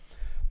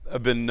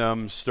I've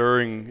been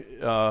stirring,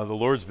 the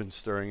Lord's been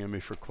stirring in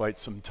me for quite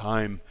some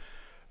time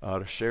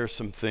to share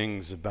some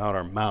things about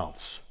our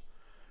mouths.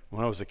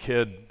 When I was a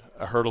kid,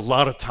 I heard a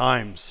lot of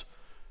times,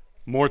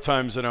 more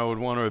times than I would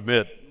want to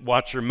admit,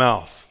 watch your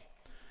mouth.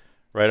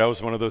 Right, I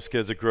was one of those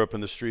kids that grew up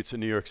in the streets of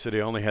New York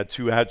City. I only had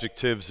two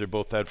adjectives. They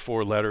both had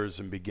four letters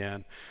and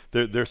began.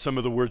 They're some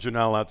of the words you're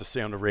not allowed to say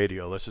on the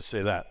radio, let's just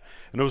say that.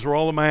 And those were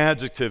all of my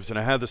adjectives, and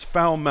I had this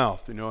foul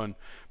mouth, and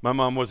my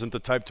mom wasn't the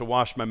type to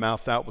wash my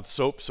mouth out with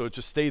soap, so it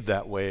just stayed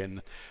that way,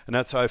 and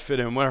that's how I fit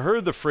in. When I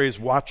heard the phrase,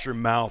 watch your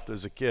mouth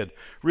as a kid,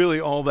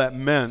 really all that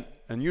meant,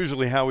 and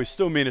usually how we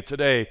still mean it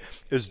today,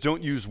 is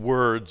don't use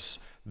words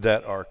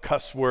that are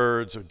cuss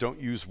words, or don't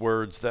use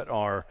words that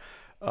are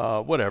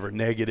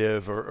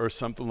negative or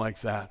something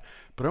like that.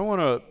 But I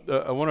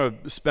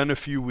want to spend a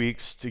few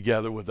weeks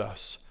together with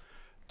us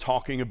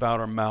talking about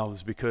our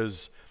mouths,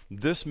 because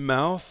this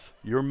mouth,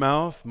 your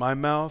mouth, my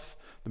mouth,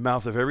 the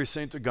mouth of every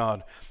saint of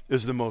God,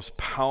 is the most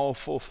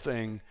powerful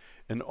thing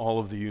in all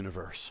of the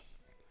universe.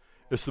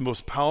 It's the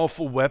most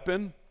powerful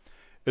weapon.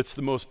 It's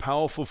the most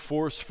powerful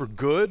force for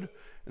good,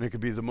 and it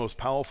could be the most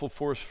powerful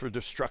force for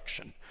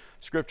destruction.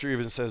 Scripture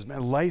even says,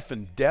 man, life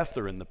and death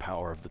are in the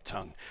power of the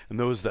tongue, and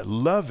those that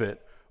love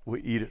it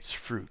will eat its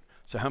fruit.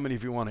 So how many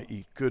of you want to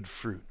eat good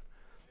fruit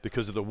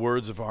because of the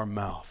words of our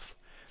mouth?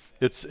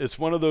 It's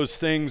one of those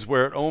things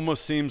where it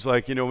almost seems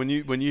like, when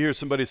you hear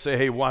somebody say,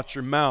 hey, watch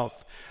your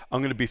mouth,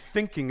 I'm going to be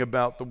thinking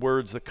about the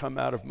words that come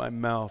out of my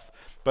mouth.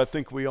 But I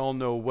think we all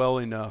know well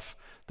enough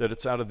that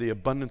it's out of the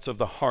abundance of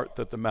the heart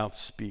that the mouth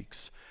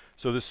speaks.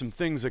 So there's some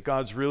things that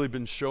God's really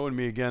been showing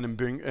me again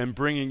and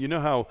bringing. You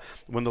know how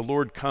when the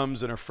Lord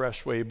comes in a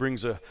fresh way, he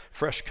brings a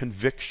fresh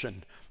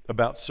conviction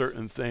about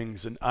certain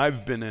things. And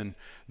I've been in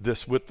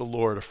this with the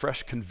Lord, a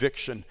fresh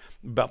conviction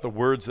about the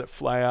words that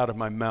fly out of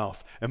my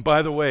mouth. And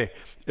by the way,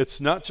 it's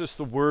not just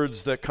the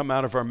words that come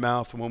out of our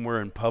mouth when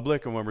we're in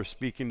public and when we're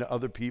speaking to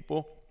other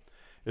people.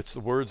 It's the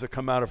words that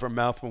come out of our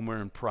mouth when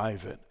we're in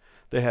private.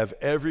 They have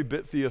every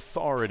bit the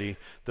authority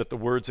that the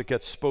words that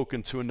get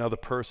spoken to another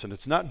person.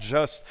 It's not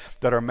just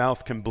that our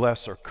mouth can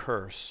bless or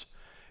curse.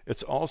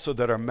 It's also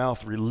that our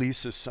mouth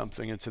releases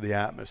something into the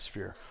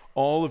atmosphere.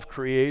 All of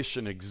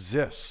creation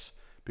exists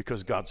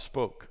because God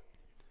spoke.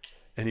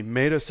 And he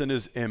made us in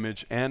his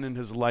image and in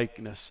his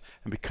likeness.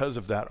 And because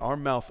of that, our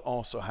mouth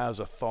also has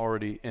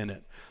authority in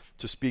it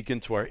to speak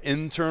into our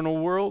internal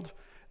world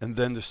and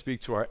then to speak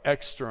to our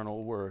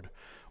external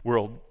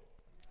world.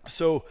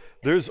 So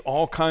there's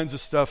all kinds of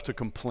stuff to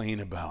complain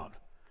about.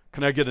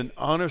 Can I get an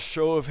honest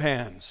show of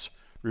hands?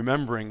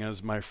 Remembering,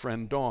 as my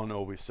friend Dawn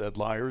always said,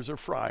 liars are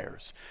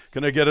friars.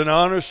 Can I get an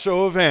honest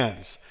show of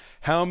hands?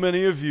 How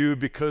many of you,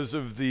 because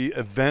of the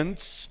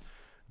events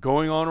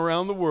going on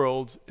around the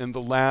world in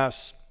the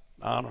last,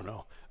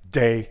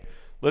 day,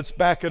 let's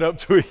back it up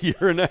to a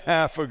year and a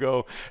half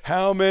ago,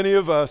 how many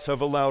of us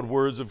have allowed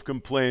words of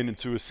complaint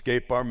to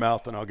escape our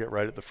mouth? And I'll get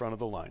right at the front of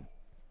the line.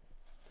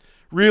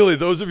 Really,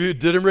 those of you who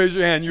didn't raise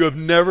your hand, you have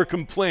never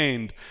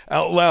complained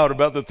out loud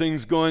about the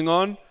things going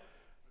on?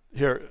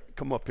 Here,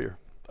 come up here.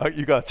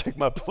 You got to take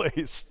my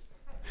place.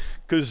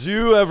 Because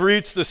you have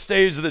reached the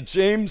stage that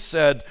James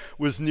said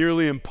was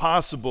nearly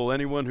impossible.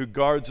 Anyone who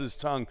guards his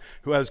tongue,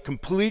 who has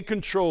complete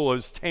control,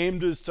 has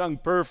tamed his tongue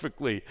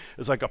perfectly,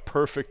 is like a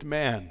perfect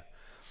man.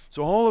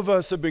 So all of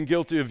us have been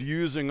guilty of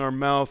using our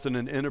mouth in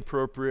an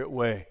inappropriate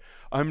way.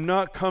 I'm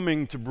not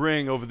coming to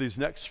bring over these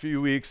next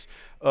few weeks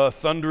a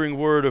thundering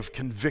word of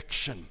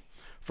conviction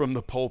from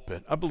the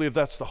pulpit. I believe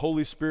that's the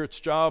Holy Spirit's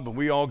job, and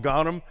we all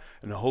got him,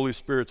 and the Holy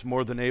Spirit's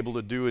more than able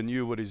to do in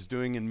you what he's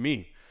doing in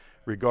me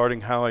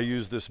regarding how I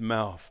use this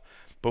mouth.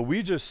 But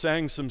we just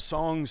sang some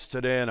songs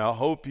today, and I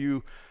hope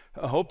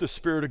the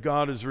Spirit of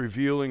God is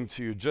revealing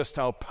to you just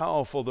how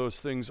powerful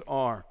those things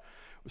are.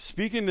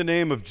 Speaking the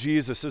name of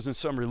Jesus isn't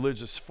some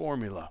religious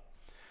formula.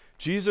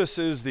 Jesus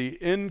is the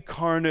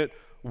incarnate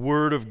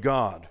Word of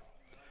God.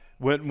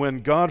 When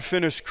God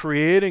finished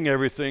creating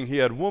everything, he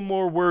had one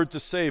more word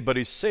to say, but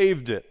he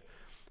saved it.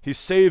 He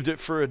saved it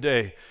for a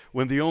day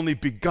when the only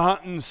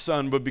begotten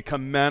Son would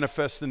become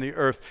manifest in the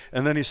earth.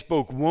 And then he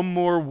spoke one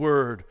more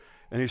word,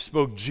 and he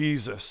spoke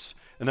Jesus.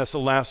 And that's the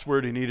last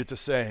word he needed to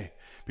say.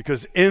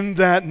 Because in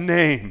that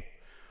name,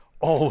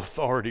 all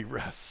authority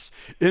rests.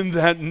 In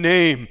that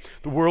name,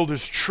 the world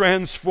is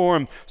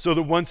transformed so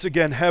that once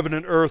again heaven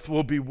and earth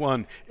will be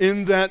one.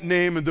 In that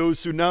name, and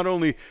those who not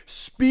only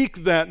speak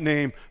that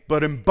name,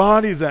 but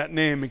embody that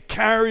name and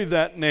carry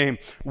that name,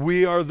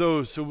 we are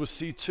those who will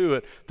see to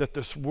it that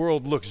this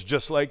world looks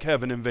just like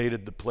heaven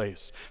invaded the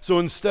place. So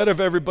instead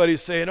of everybody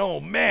saying, oh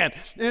man,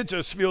 it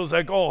just feels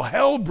like all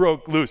hell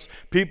broke loose,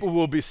 people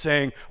will be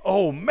saying,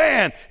 oh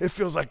man, it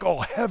feels like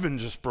all heaven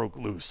just broke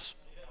loose.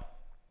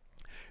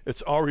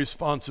 It's our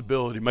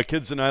responsibility. My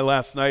kids and I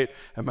last night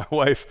and my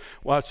wife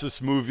watched this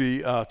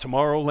movie,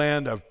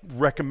 Tomorrowland. I've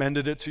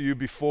recommended it to you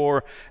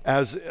before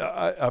as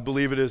I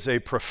believe it is a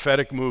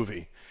prophetic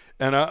movie.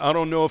 And I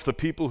don't know if the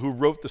people who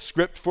wrote the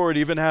script for it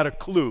even had a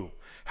clue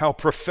how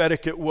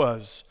prophetic it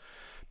was.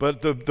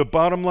 But the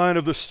bottom line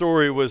of the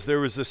story was there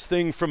was this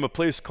thing from a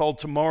place called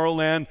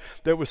Tomorrowland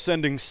that was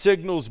sending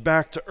signals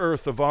back to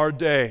Earth of our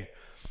day,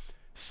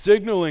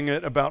 signaling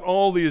it about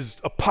all these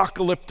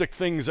apocalyptic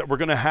things that were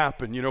going to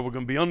happen. We're going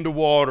to be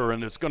underwater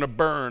and it's going to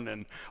burn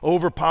and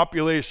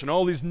overpopulation,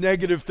 all these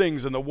negative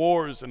things and the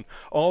wars and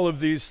all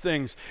of these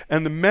things.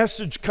 And the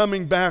message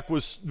coming back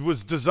was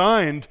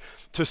designed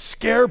to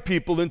scare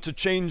people into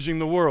changing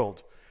the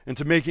world,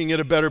 into making it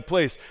a better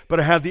place. But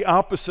it had the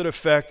opposite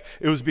effect.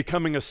 It was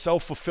becoming a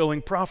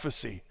self-fulfilling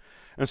prophecy.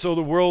 And so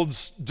the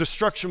world's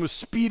destruction was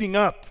speeding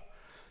up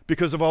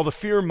because of all the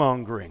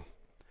fear-mongering.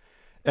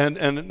 And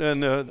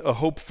a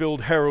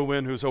hope-filled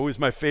heroine who's always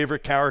my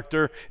favorite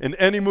character in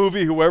any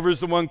movie, whoever's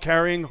the one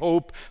carrying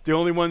hope, the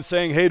only one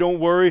saying, hey, don't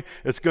worry,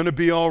 it's going to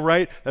be all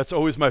right. That's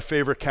always my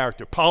favorite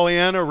character.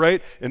 Pollyanna,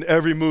 right? In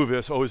every movie,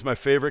 that's always my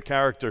favorite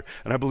character.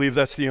 And I believe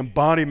that's the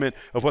embodiment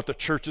of what the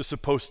church is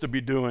supposed to be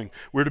doing.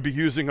 We're to be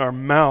using our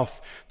mouth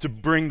to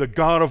bring the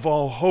God of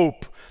all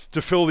hope, to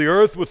fill the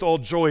earth with all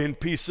joy and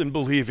peace and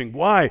believing.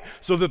 Why?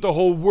 So that the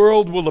whole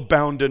world will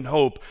abound in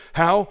hope.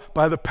 How?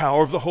 By the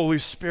power of the Holy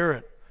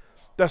Spirit.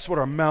 That's what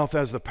our mouth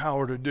has the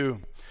power to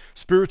do.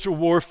 Spiritual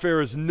warfare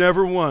is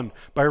never won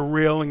by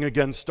railing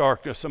against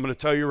darkness. I'm going to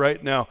tell you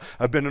right now,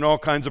 I've been in all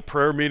kinds of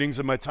prayer meetings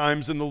in my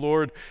times in the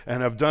Lord,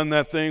 and I've done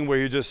that thing where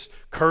you just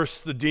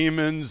curse the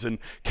demons and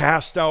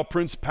cast out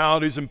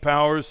principalities and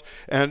powers,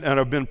 and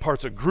I've been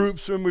parts of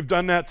groups when we've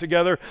done that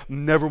together.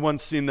 Never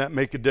once seen that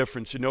make a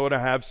difference. You know what I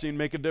have seen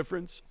make a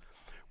difference?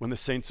 When the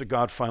saints of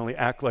God finally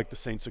act like the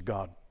saints of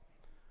God.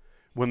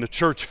 When the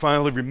church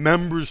finally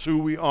remembers who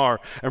we are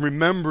and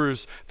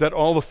remembers that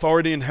all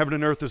authority in heaven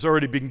and earth has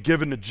already been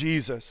given to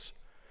Jesus.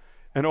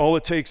 And all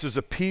it takes is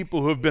a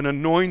people who have been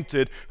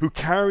anointed, who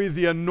carry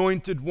the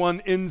anointed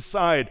one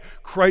inside,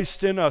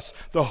 Christ in us,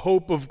 the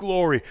hope of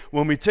glory.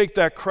 When we take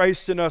that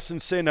Christ in us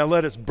and say, now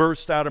let it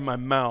burst out of my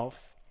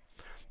mouth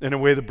in a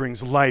way that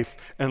brings life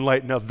and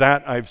light. Now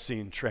that I've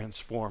seen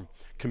transform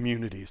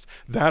communities.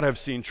 That I've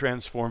seen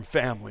transform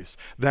families.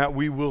 That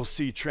we will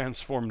see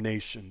transform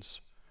nations.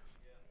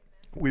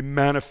 We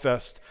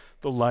manifest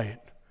the light.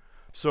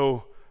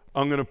 So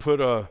I'm going to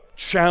put a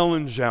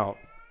challenge out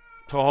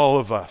to all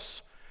of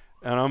us.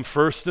 And I'm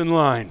first in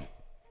line.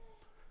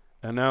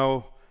 And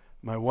now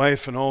my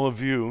wife and all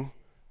of you,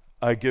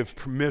 I give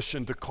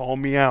permission to call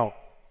me out.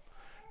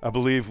 I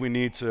believe we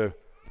need to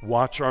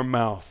watch our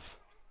mouth.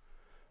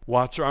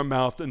 Watch our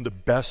mouth in the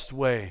best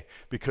way,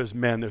 because,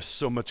 man, there's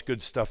so much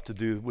good stuff to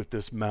do with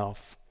this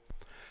mouth.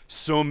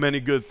 So many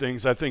good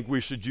things. I think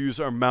we should use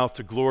our mouth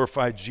to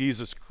glorify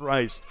Jesus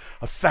Christ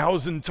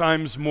 1,000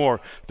 times more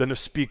than to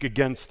speak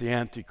against the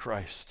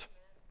Antichrist.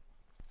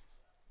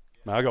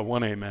 Now, I got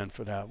one amen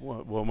for that.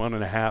 Well,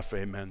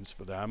 1.5 amens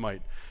for that. I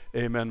might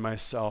amen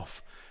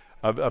myself.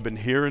 I've been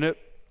hearing it.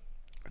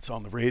 It's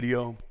on the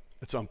radio.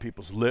 It's on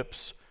people's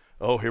lips.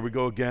 Oh, here we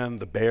go again.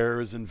 The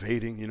bear is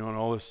invading, and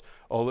all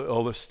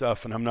this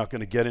stuff. And I'm not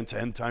going to get into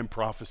end time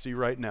prophecy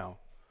right now.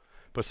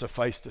 But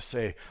suffice to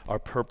say, our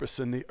purpose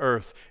in the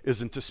earth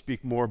isn't to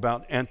speak more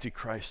about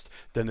Antichrist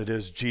than it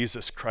is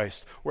Jesus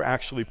Christ. We're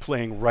actually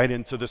playing right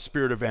into the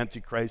spirit of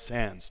Antichrist's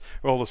hands.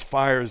 All those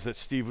fires that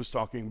Steve was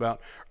talking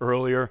about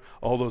earlier,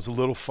 all those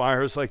little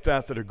fires like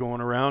that are going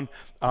around,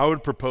 I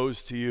would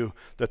propose to you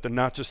that they're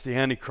not just the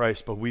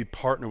Antichrist, but we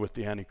partner with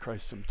the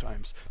Antichrist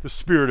sometimes. The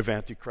spirit of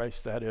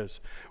Antichrist, that is.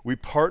 We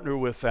partner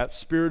with that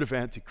spirit of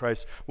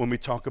Antichrist when we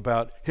talk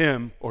about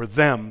him or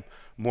them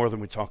more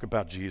than we talk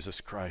about Jesus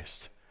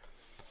Christ.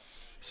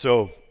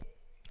 So,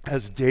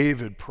 as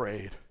David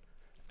prayed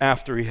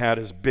after he had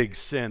his big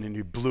sin and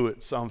he blew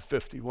it, Psalm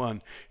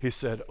 51, he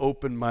said,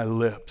 open my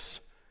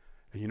lips.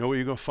 And you know what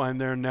you're going to find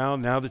there now?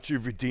 Now that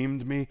you've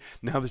redeemed me,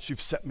 now that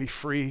you've set me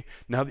free,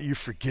 now that you've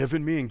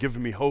forgiven me and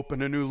given me hope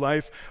and a new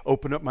life,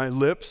 open up my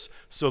lips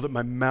so that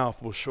my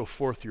mouth will show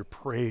forth your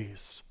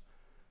praise.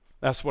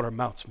 That's what our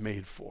mouth's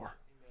made for.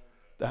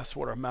 That's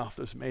what our mouth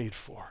is made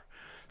for.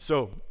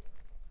 So,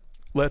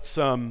 let's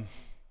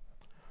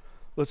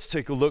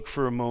take a look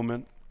for a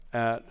moment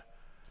at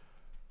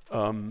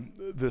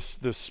this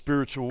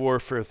spiritual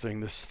warfare thing,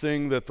 this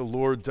thing that the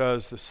Lord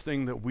does, this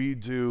thing that we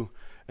do,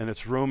 and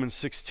it's Romans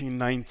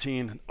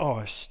 16:19. And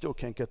I still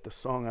can't get the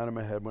song out of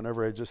my head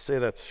whenever I just say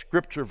that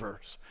scripture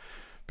verse.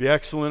 Be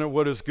excellent at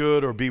what is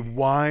good, or be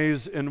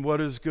wise in what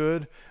is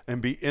good,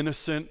 and be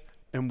innocent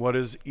in what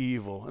is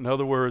evil. In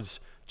other words,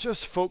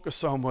 just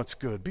focus on what's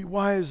good. Be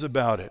wise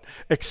about it.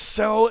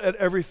 Excel at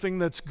everything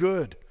that's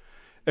good.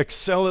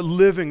 Excel at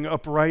living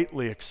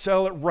uprightly.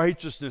 Excel at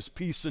righteousness,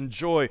 peace, and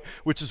joy,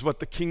 which is what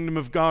the kingdom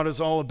of God is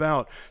all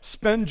about.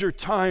 Spend your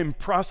time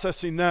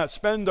processing that.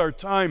 Spend our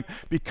time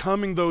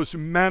becoming those who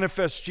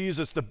manifest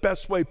Jesus the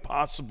best way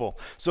possible,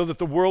 so that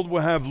the world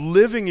will have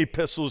living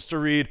epistles to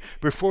read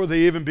before they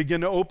even begin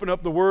to open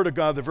up the Word of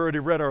God. They've already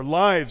read our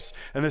lives,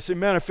 and they say,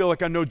 man, I feel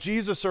like I know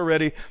Jesus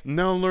already.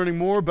 Now I'm learning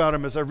more about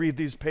him as I read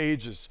these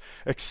pages.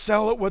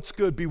 Excel at what's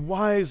good. Be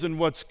wise in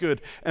what's good,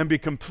 and be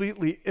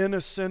completely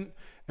innocent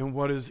and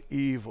what is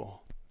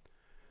evil.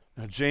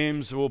 Now,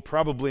 James will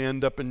probably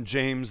end up in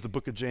James, the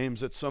book of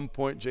James at some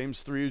point.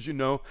 James 3, as you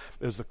know,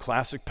 is the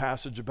classic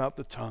passage about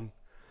the tongue.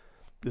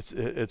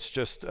 It's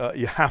just,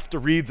 you have to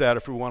read that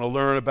if we want to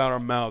learn about our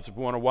mouths. If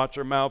we want to watch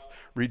our mouth,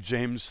 read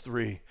James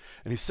 3.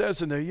 And he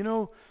says in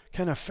there,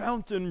 can a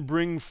fountain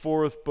bring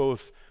forth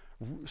both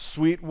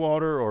sweet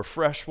water or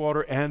fresh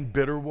water and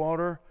bitter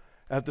water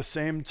at the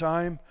same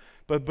time?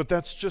 But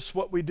that's just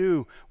what we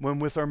do when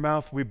with our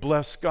mouth we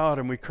bless God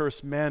and we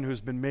curse man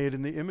who's been made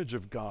in the image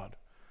of God.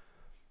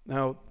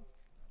 Now,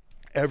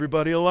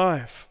 everybody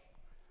alive,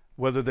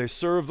 whether they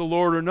serve the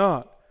Lord or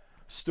not,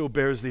 still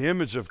bears the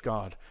image of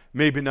God.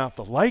 Maybe not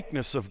the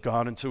likeness of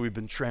God until we've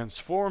been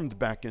transformed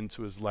back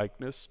into his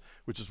likeness,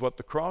 which is what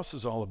the cross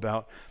is all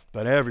about,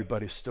 but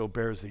everybody still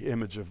bears the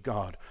image of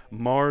God,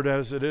 marred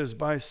as it is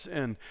by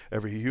sin,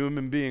 every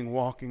human being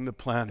walking the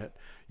planet.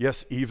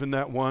 Yes, even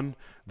that one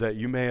that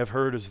you may have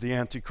heard is the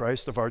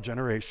Antichrist of our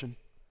generation,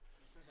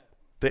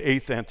 the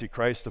eighth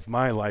Antichrist of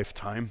my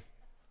lifetime,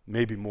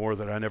 maybe more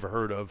that I never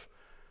heard of.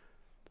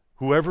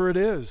 Whoever it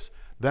is,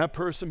 that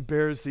person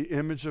bears the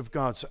image of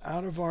God. So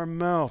out of our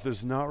mouth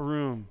is not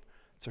room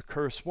to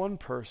curse one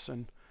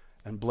person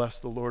and bless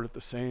the Lord at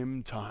the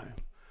same time.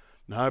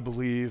 Now I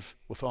believe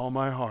with all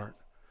my heart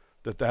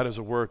that is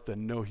a work that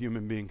no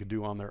human being could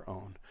do on their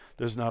own.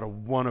 There's not a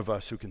one of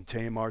us who can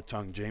tame our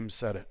tongue. James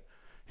said it.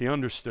 He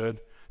understood.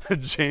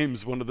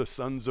 James, one of the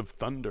sons of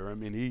thunder. I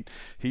mean,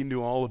 he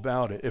knew all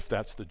about it, if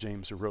that's the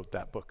James who wrote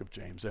that book of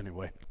James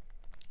anyway.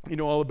 He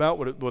knew all about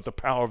what the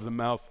power of the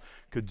mouth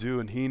could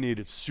do, and he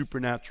needed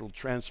supernatural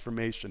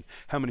transformation.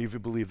 How many of you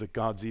believe that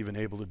God's even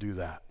able to do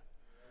that?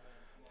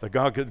 That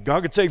God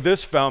could take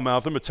this foul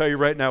mouth. I'm going to tell you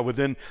right now,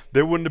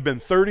 there wouldn't have been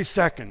 30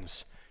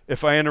 seconds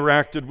if I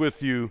interacted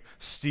with you,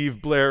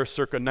 Steve Blair,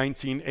 circa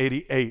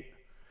 1988,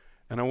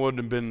 and I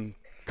wouldn't have been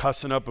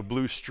cussing up a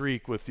blue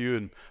streak with you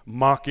and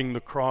mocking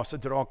the cross. I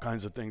did all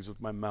kinds of things with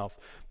my mouth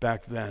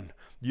back then.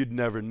 You'd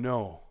never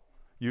know.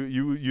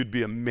 You'd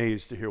be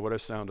amazed to hear what I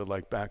sounded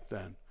like back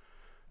then.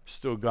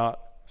 Still got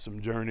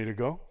some journey to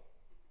go,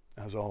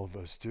 as all of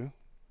us do.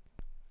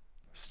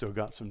 Still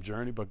got some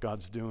journey, but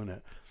God's doing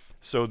it.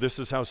 So this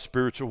is how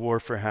spiritual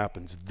warfare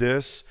happens.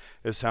 This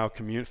is how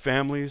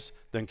families,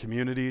 then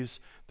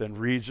communities, then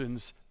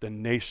regions,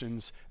 then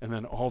nations, and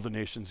then all the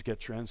nations get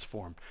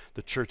transformed.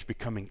 The church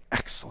becoming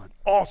excellent,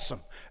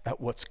 awesome at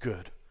what's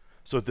good.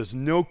 So there's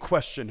no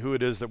question who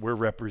it is that we're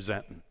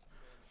representing.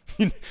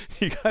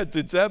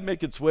 Did that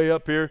make its way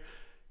up here?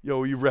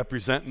 You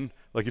representing?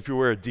 Like if you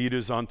wear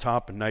Adidas on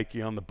top and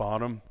Nike on the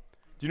bottom.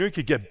 Do you know you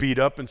could get beat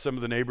up in some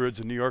of the neighborhoods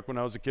in New York when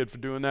I was a kid for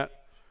doing that?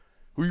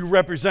 Who you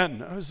representing?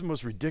 That was the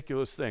most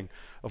ridiculous thing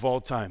of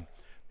all time.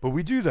 But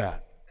we do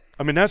that.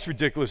 I mean, that's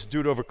ridiculous to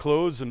do it over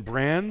clothes and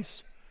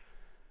brands.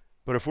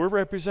 But if we're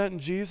representing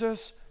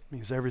Jesus, it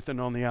means everything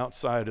on the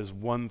outside is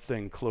one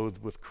thing,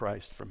 clothed with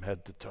Christ from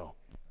head to toe.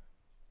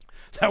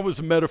 That was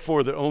a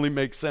metaphor that only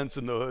makes sense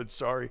in the hood,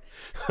 sorry.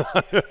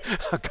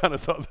 I kind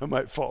of thought that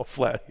might fall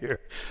flat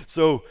here.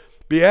 So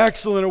be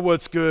excellent at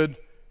what's good,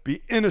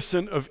 be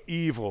innocent of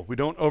evil. We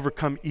don't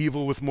overcome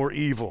evil with more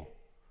evil.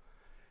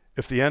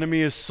 If the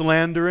enemy is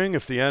slandering,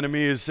 if the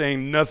enemy is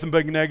saying nothing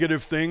but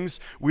negative things,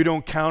 we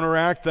don't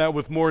counteract that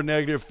with more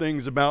negative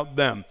things about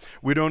them.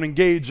 We don't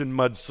engage in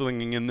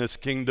mudslinging in this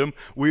kingdom.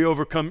 We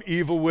overcome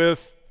evil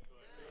with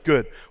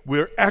good.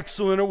 We're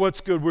excellent at what's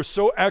good. We're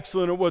so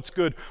excellent at what's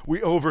good,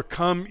 we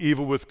overcome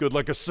evil with good,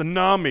 like a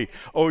tsunami.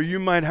 Oh, you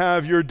might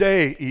have your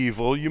day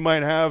evil, you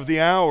might have the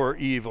hour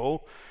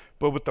evil,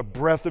 but with the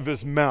breath of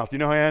his mouth. You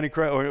know how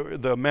Antichrist, or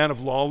the man of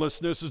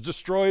lawlessness, is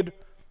destroyed?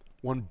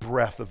 One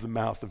breath of the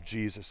mouth of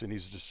Jesus and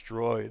he's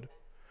destroyed.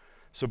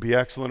 So be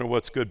excellent at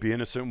what's good, be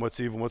innocent in what's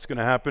evil. What's going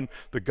to happen?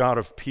 The God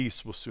of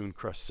peace will soon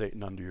crush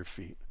Satan under your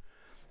feet.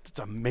 That's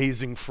an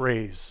amazing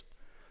phrase.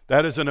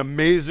 That is an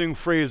amazing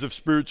phrase of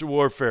spiritual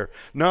warfare.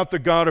 Not the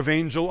God of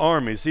angel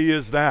armies. He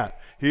is that.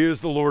 He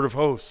is the Lord of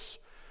hosts.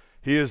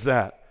 He is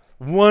that.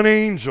 One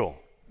angel,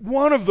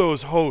 one of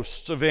those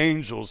hosts of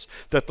angels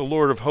that the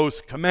Lord of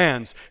hosts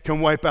commands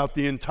can wipe out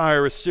the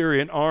entire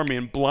Assyrian army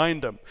and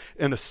blind them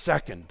in a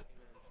second.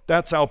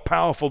 That's how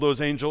powerful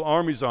those angel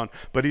armies are.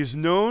 But he's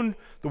known,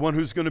 the one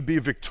who's going to be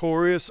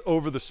victorious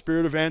over the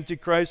spirit of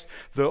Antichrist,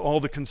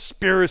 all the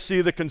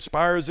conspiracy that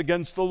conspires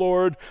against the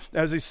Lord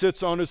as he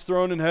sits on his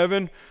throne in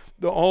heaven,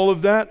 all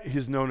of that,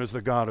 he's known as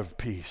the God of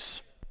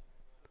peace.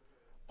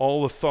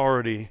 All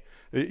authority,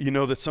 you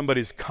know that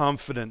somebody's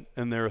confident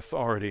in their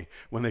authority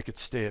when they could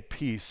stay at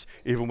peace,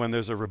 even when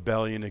there's a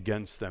rebellion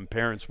against them.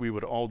 Parents, we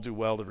would all do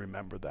well to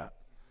remember that.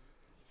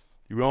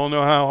 You all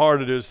know how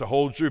hard it is to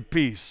hold your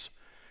peace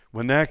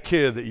when that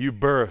kid that you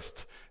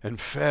birthed and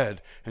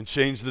fed and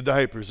changed the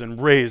diapers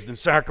and raised and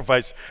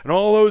sacrificed and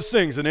all those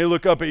things, and they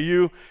look up at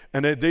you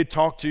and they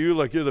talk to you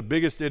like you're the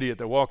biggest idiot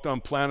that walked on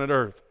planet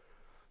Earth.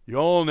 You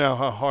all know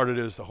how hard it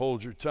is to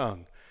hold your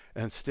tongue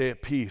and stay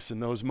at peace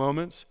in those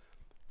moments.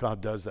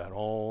 God does that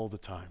all the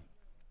time.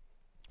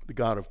 The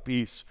God of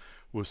peace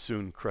will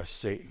soon crush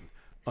Satan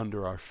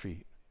under our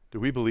feet. Do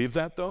we believe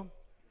that, though?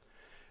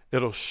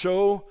 It'll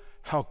show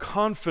how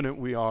confident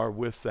we are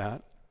with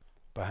that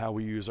by how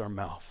we use our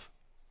mouth.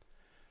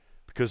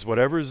 Because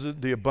whatever is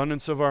the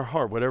abundance of our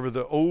heart, whatever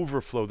the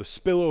overflow, the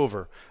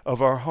spillover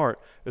of our heart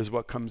is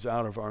what comes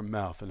out of our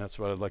mouth. And that's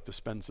what I'd like to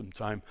spend some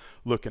time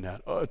looking at.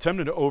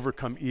 Attempting to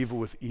overcome evil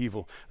with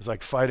evil is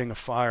like fighting a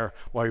fire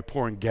while you're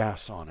pouring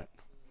gas on it.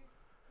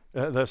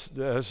 That's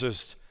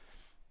just,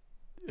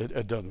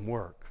 it doesn't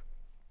work.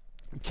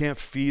 You can't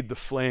feed the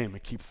flame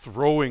and keep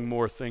throwing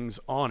more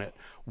things on it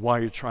while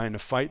you're trying to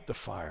fight the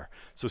fire.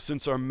 So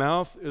since our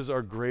mouth is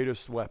our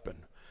greatest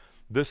weapon,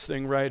 this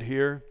thing right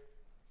here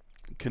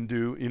can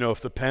do, if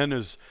the pen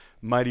is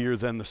mightier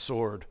than the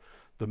sword,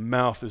 the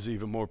mouth is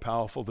even more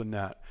powerful than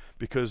that.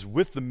 Because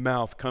with the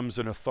mouth comes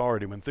an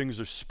authority. When things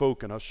are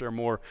spoken, I'll share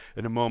more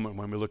in a moment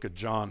when we look at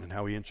John and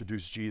how he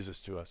introduced Jesus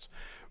to us.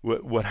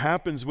 What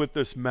happens with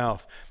this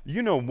mouth,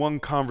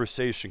 one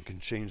conversation can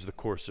change the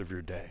course of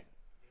your day,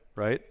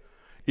 right?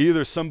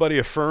 Either somebody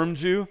affirmed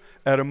you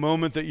at a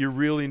moment that you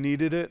really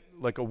needed it,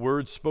 like a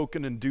word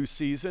spoken in due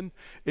season.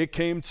 It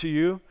came to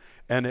you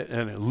and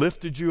it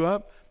lifted you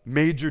up,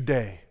 made your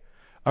day.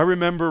 I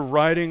remember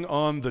riding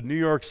on the New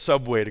York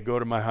subway to go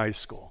to my high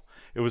school.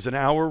 It was an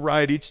hour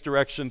ride each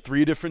direction,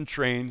 3 different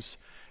trains,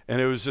 and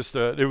it was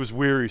it was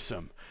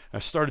wearisome. I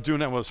started doing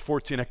that when I was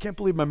 14. I can't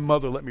believe my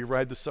mother let me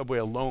ride the subway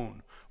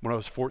alone when I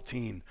was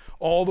 14,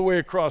 all the way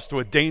across to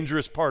a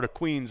dangerous part of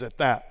Queens at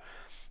that,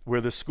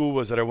 where the school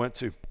was that I went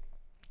to.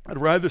 I'd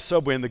ride the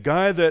subway, and the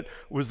guy that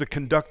was the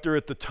conductor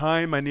at the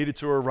time, I needed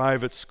to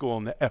arrive at school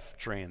on the F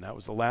train. That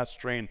was the last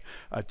train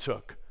I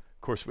took.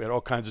 Of course, we had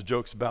all kinds of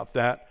jokes about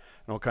that.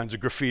 And all kinds of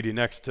graffiti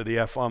next to the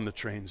F on the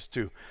trains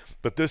too.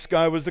 But this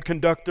guy was the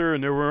conductor,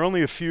 and there were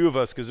only a few of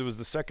us because it was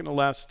the second to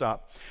last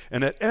stop.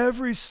 And at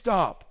every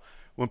stop,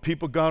 when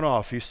people got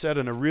off, he said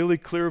in a really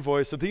clear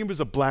voice, I think he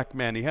was a black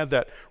man. He had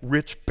that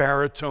rich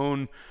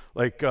baritone,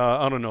 like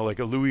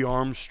a Louis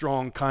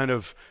Armstrong kind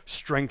of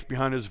strength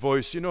behind his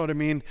voice. You know what I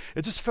mean?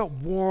 It just felt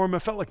warm. I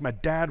felt like my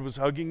dad was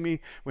hugging me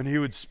when he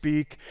would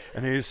speak.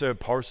 And he said,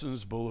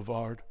 Parsons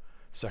Boulevard,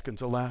 second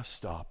to last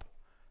stop.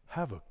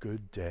 Have a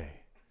good day.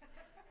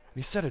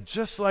 And he said it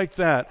just like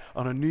that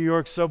on a New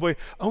York subway.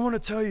 I want to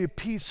tell you,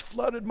 peace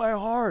flooded my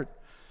heart.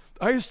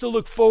 I used to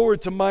look forward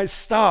to my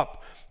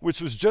stop,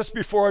 which was just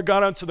before I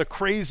got onto the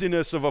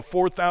craziness of a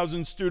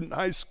 4,000 student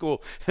high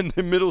school in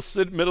the middle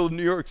of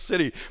New York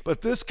City.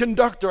 But this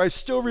conductor, I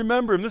still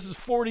remember him. This is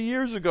 40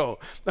 years ago.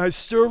 I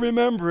still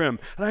remember him.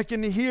 And I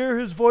can hear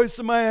his voice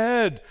in my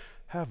head.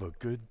 Have a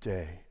good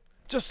day.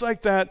 Just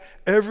like that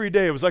every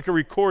day. It was like a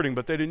recording,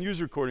 but they didn't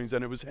use recordings,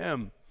 and it was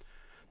him.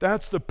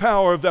 That's the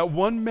power of that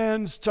one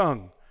man's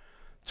tongue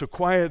to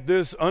quiet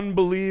this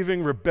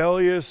unbelieving,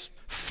 rebellious,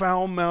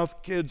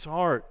 foul-mouthed kid's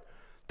heart.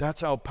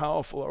 That's how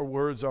powerful our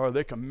words are.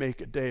 They can make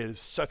a day. It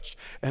is such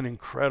an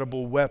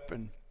incredible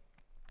weapon.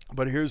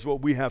 But here's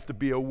what we have to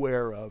be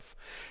aware of.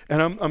 And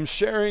I'm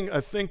sharing,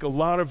 I think, a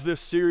lot of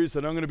this series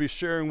that I'm going to be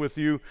sharing with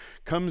you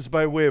comes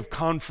by way of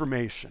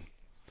confirmation.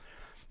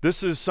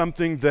 This is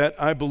something that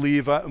I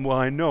believe,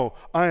 I know,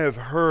 I have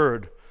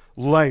heard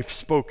life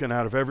spoken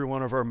out of every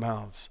one of our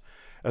mouths.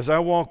 As I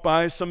walk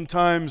by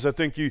sometimes, I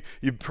think you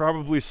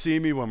probably see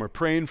me when we're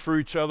praying for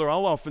each other.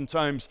 I'll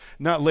oftentimes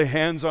not lay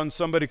hands on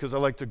somebody because I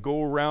like to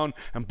go around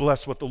and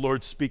bless what the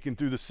Lord's speaking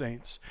through the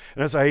saints.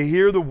 And as I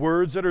hear the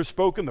words that are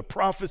spoken, the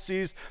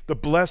prophecies, the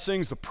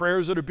blessings, the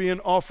prayers that are being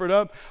offered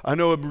up, I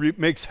know it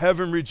makes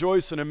heaven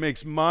rejoice and it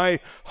makes my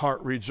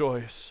heart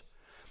rejoice.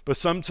 But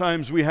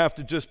sometimes we have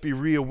to just be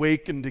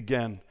reawakened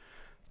again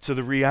to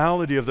the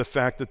reality of the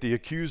fact that the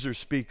accuser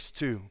speaks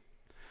too.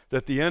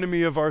 That the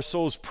enemy of our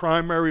soul's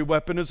primary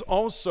weapon is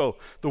also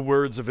the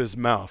words of his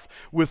mouth.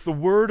 With the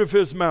word of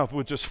his mouth,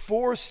 with just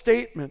 4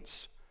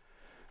 statements,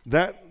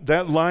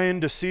 that lion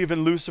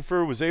deceiving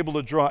Lucifer was able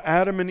to draw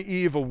Adam and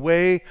Eve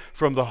away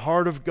from the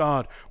heart of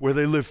God, where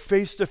they live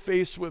face to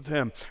face with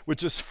him. With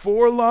just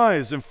 4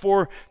 lies and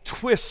 4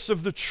 twists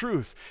of the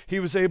truth, he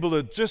was able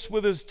to, just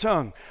with his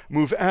tongue,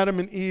 move Adam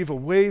and Eve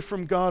away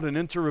from God and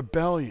into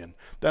rebellion.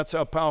 That's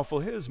how powerful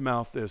his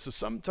mouth is. So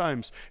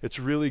sometimes it's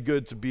really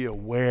good to be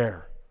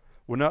aware.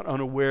 We're not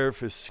unaware of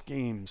his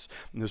schemes.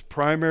 And his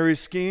primary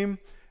scheme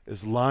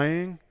is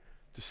lying,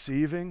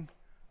 deceiving,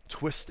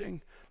 twisting.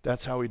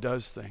 That's how he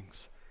does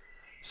things.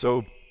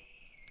 So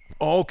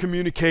all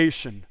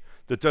communication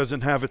that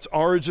doesn't have its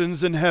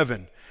origins in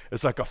heaven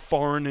is like a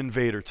foreign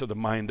invader to the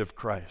mind of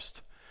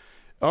Christ.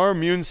 Our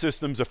immune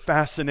system's a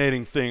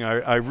fascinating thing.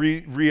 I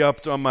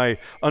re-upped on my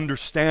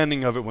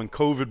understanding of it when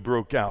COVID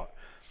broke out.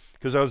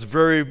 Because I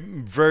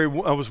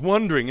was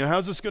wondering,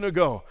 how's this going to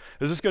go?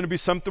 Is this going to be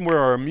something where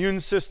our immune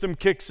system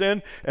kicks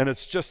in and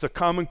it's just a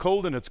common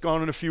cold and it's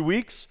gone in a few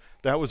weeks?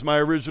 That was my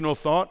original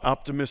thought,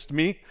 optimist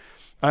me.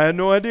 I had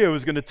no idea it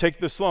was going to take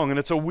this long, and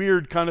it's a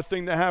weird kind of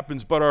thing that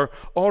happens, but our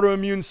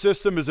autoimmune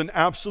system is an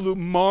absolute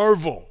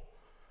marvel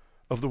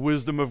of the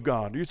wisdom of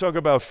God. You talk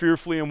about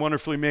fearfully and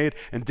wonderfully made,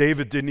 and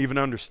David didn't even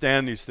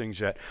understand these things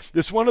yet.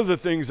 It's one of the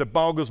things that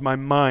boggles my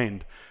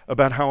mind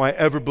about how I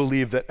ever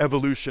believe that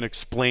evolution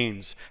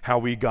explains how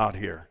we got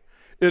here.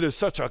 It is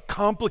such a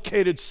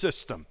complicated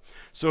system.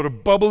 So to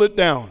bubble it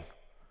down,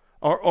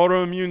 Our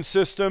autoimmune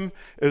system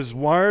is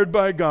wired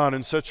by God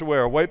in such a way.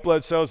 Our white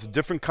blood cells,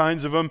 different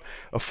kinds of them,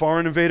 a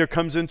foreign invader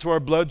comes into our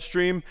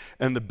bloodstream,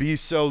 and the B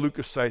cell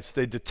leukocytes,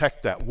 they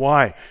detect that.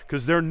 Why?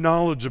 Because they're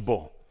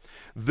knowledgeable.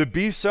 The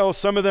B cells,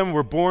 some of them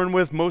we're born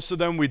with, most of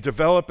them we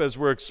develop as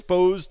we're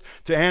exposed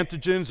to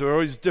antigens. There are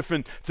always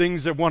different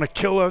things that want to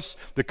kill us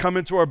that come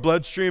into our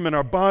bloodstream, and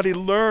our body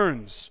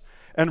learns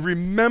and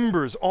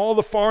remembers all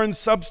the foreign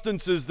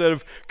substances that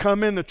have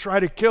come in to try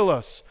to kill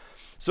us.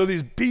 So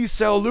these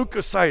B-cell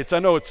leukocytes, I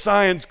know it's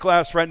science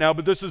class right now,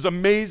 but this is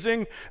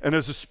amazing, and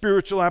there's a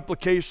spiritual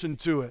application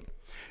to it.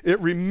 It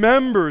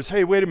remembers,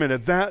 hey, wait a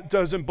minute, that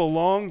doesn't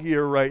belong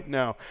here right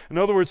now. In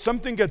other words,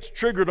 something gets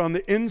triggered on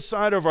the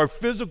inside of our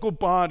physical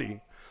body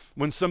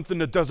when something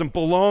that doesn't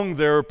belong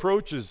there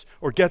approaches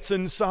or gets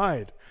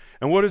inside.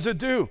 And what does it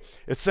do?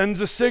 It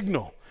sends a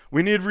signal.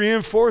 We need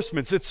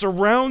reinforcements. It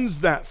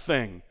surrounds that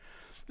thing.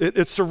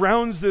 It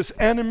surrounds this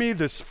enemy,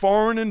 this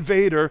foreign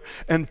invader,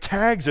 and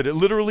tags it. It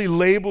literally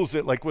labels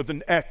it like with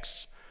an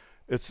X.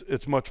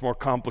 It's much more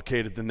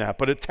complicated than that.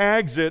 But it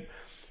tags it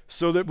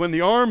so that when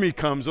the army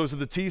comes, those are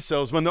the T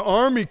cells, when the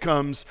army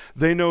comes,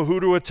 they know who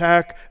to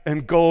attack,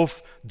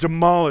 engulf,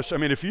 demolish. I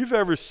mean, if you've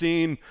ever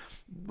seen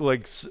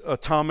like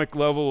atomic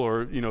level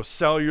or,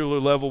 cellular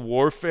level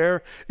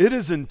warfare, it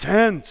is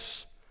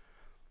intense.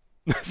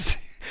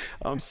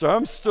 I'm sorry,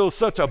 I'm still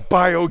such a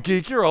bio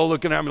geek. You're all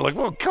looking at me like,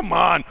 well, come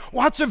on.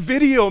 Watch a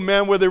video,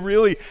 man, where they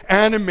really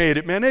animate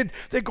it, man.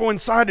 They go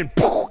inside and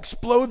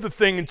explode the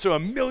thing into a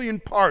million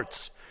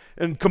parts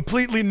and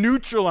completely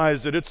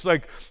neutralize it. It's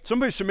like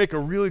somebody should make a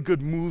really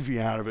good movie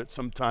out of it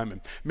sometime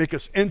and make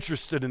us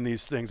interested in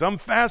these things. I'm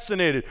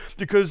fascinated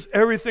because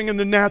everything in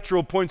the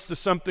natural points to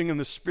something in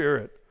the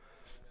spirit.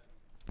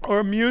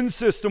 Our immune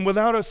system,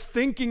 without us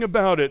thinking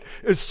about it,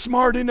 is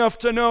smart enough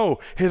to know,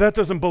 hey, that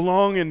doesn't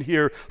belong in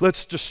here.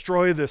 Let's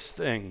destroy this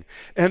thing.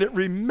 And it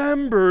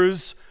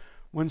remembers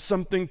when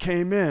something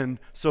came in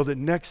so that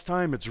next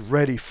time it's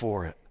ready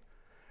for it.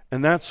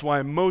 And that's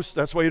why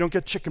you don't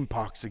get chicken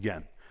pox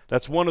again.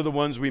 That's one of the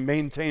ones we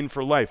maintain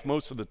for life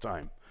most of the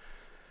time.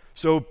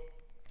 So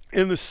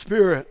in the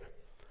spirit,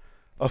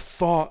 a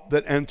thought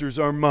that enters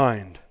our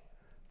mind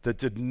that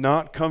did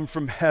not come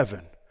from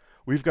heaven,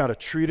 we've got to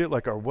treat it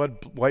like our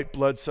white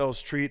blood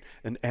cells treat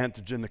an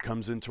antigen that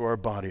comes into our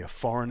body, a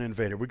foreign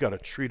invader. We've got to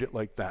treat it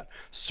like that.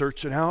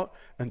 Search it out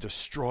and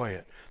destroy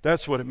it.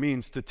 That's what it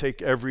means to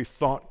take every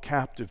thought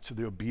captive to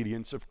the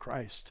obedience of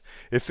Christ.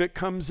 If it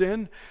comes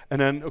in, and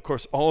then, of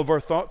course, all of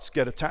our thoughts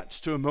get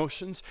attached to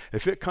emotions.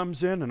 If it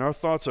comes in and our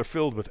thoughts are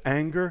filled with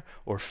anger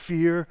or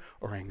fear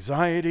or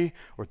anxiety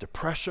or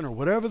depression or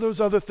whatever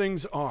those other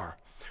things are,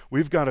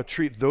 we've got to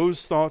treat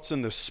those thoughts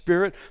in the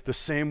spirit the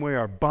same way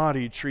our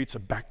body treats a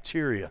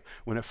bacteria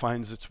when it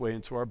finds its way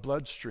into our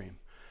bloodstream.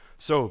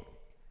 So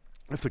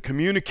if the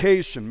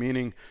communication,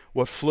 meaning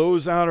what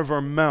flows out of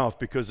our mouth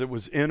because it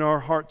was in our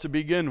heart to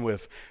begin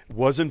with,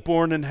 wasn't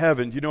born in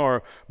heaven,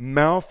 our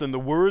mouth and the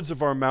words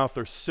of our mouth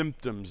are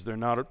symptoms. They're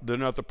not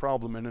the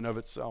problem in and of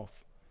itself.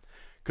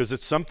 Because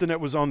it's something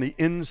that was on the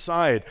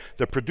inside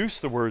that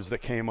produced the words that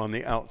came on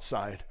the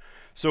outside.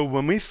 So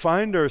when if we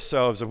find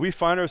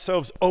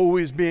ourselves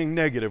always being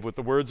negative with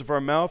the words of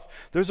our mouth,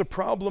 there's a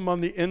problem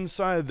on the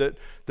inside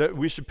that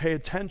we should pay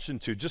attention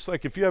to. Just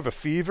like if you have a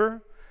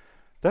fever,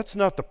 that's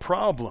not the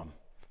problem.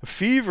 A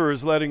fever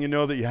is letting you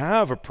know that you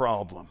have a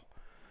problem.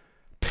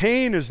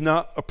 Pain is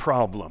not a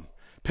problem.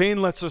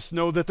 Pain lets us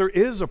know that there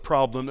is a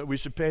problem that we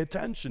should pay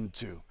attention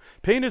to.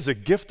 Pain is a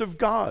gift of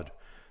God.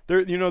 There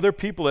are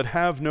people that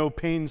have no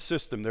pain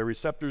system. Their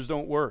receptors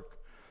don't work.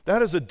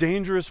 That is a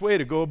dangerous way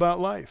to go about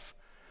life.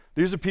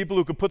 These are people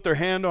who could put their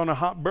hand on a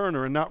hot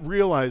burner and not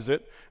realize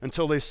it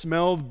until they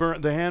smelled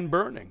the hand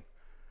burning.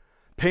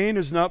 Pain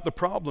is not the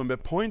problem.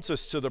 It points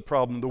us to the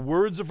problem. The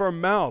words of our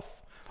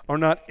mouth are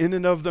not in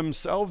and of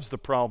themselves the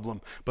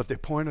problem, but they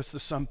point us to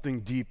something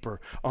deeper.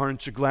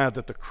 Aren't you glad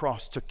that the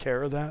cross took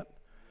care of that?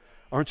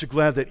 Aren't you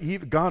glad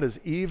that God is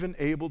even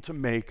able to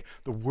make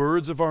the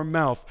words of our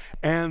mouth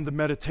and the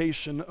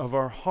meditation of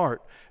our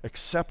heart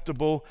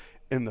acceptable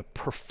in the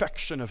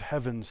perfection of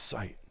heaven's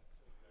sight?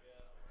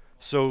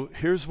 So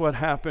here's what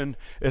happened.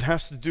 It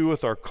has to do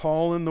with our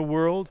call in the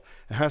world.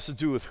 It has to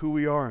do with who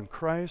we are in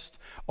Christ.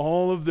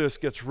 All of this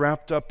gets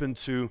wrapped up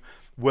into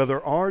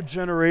whether our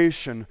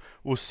generation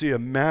will see a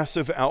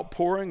massive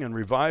outpouring and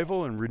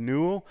revival and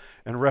renewal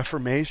and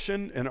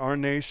reformation in our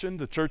nation,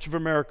 the Church of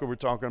America we're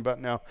talking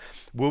about now.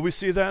 Will we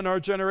see that in our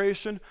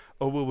generation,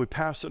 or will we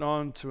pass it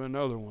on to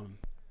another one?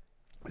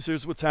 So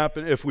here's what's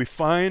happened. If we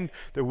find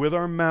that with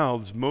our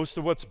mouths, most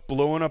of what's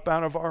blowing up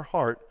out of our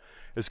heart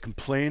is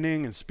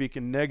complaining and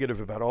speaking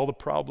negative about all the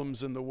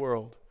problems in the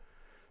world,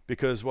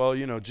 because,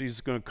 Jesus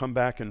is going to come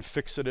back and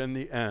fix it in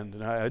the end.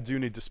 And I do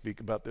need to speak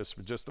about this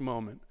for just a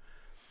moment.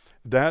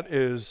 That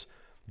is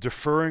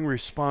deferring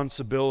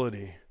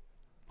responsibility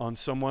on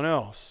someone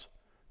else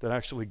that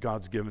actually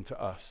God's given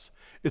to us.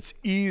 It's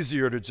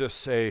easier to just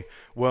say,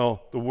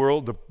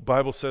 the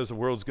Bible says the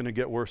world's going to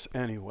get worse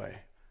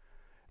anyway.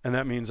 And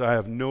that means I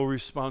have no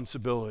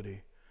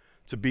responsibility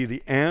to be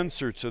the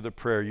answer to the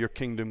prayer, your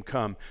kingdom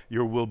come,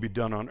 your will be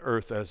done on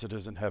earth as it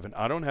is in heaven.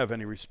 I don't have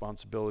any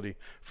responsibility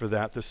for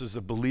that. This is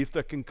a belief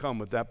that can come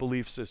with that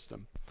belief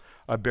system.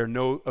 I bear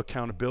no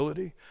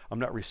accountability. I'm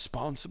not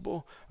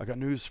responsible. I got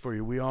news for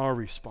you. We are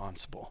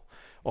responsible.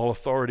 All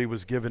authority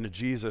was given to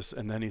Jesus,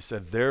 and then he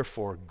said,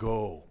 therefore,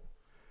 go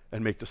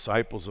and make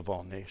disciples of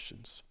all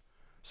nations.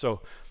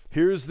 So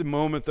here's the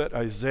moment that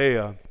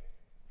Isaiah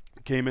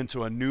came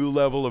into a new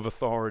level of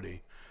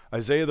authority.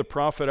 Isaiah the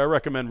prophet, I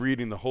recommend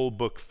reading the whole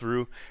book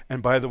through.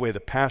 And by the way, the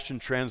Passion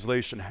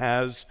Translation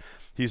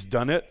he's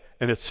done it,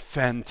 and it's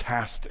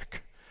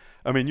fantastic.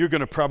 I mean, you're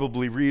going to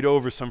probably read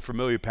over some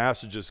familiar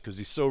passages because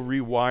he's so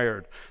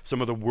rewired some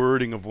of the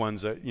wording of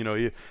ones that,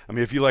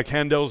 if you like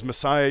Handel's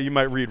Messiah, you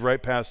might read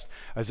right past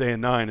Isaiah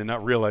 9 and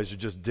not realize you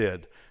just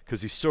did,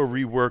 because he's so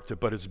reworked it,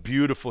 but it's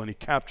beautiful and he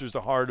captures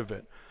the heart of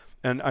it.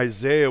 And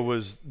Isaiah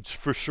was,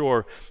 for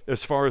sure,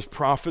 as far as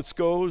prophets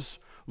goes,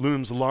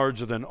 looms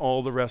larger than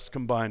all the rest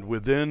combined.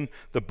 Within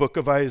the book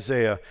of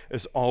Isaiah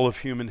is all of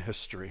human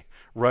history,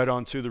 right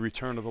on to the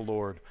return of the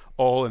Lord,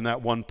 all in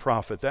that one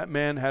prophet. That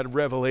man had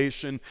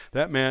revelation.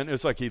 That man,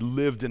 it's like he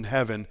lived in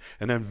heaven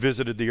and then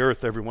visited the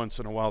earth every once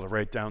in a while to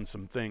write down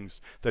some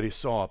things that he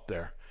saw up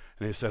there.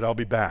 And he said, I'll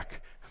be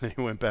back. And he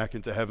went back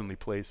into heavenly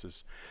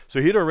places.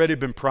 So he'd already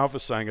been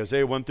prophesying.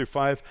 Isaiah 1 through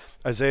 5,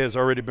 Isaiah has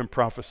already been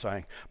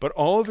prophesying. But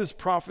all of his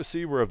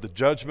prophecy were of the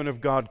judgment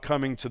of God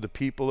coming to the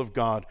people of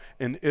God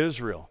in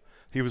Israel.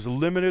 He was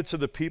limited to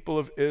the people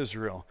of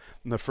Israel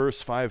in the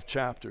first 5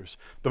 chapters.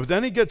 But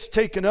then he gets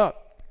taken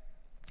up,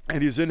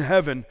 and he's in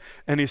heaven,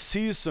 and he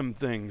sees some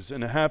things.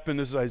 And it happened,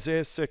 this is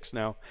Isaiah 6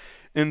 now,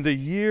 in the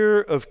year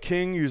of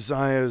King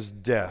Uzziah's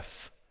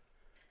death.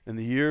 In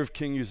the year of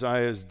King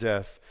Uzziah's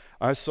death,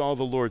 I saw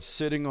the Lord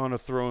sitting on a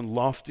throne,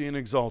 lofty and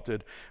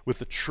exalted, with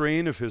the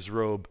train of his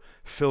robe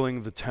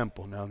filling the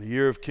temple. Now, in the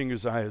year of King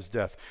Uzziah's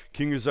death,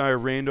 King Uzziah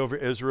reigned over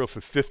Israel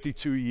for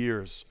 52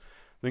 years.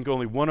 I think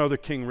only one other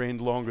king reigned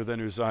longer than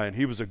Uzziah, and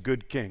he was a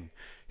good king.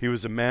 He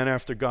was a man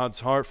after God's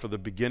heart for the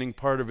beginning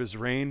part of his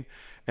reign,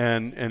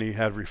 and he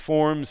had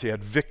reforms, he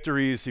had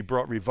victories, he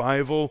brought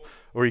revival,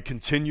 or he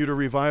continued a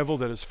revival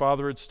that his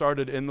father had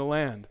started in the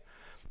land.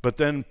 But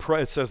then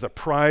it says that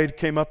pride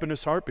came up in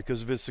his heart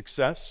because of his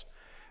success,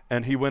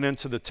 and he went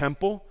into the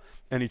temple,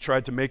 and he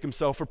tried to make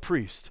himself a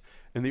priest.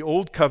 In the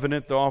old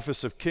covenant, the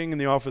office of king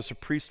and the office of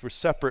priest were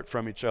separate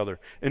from each other.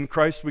 In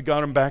Christ, we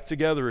got them back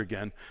together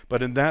again.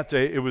 But in that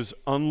day, it was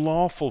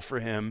unlawful for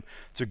him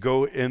to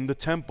go in the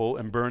temple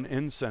and burn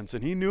incense,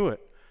 and he knew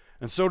it.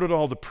 And so did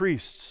all the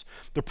priests.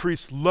 The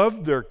priests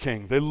loved their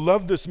king. They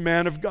loved this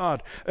man of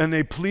God, and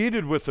they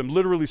pleaded with him,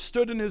 literally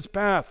stood in his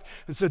path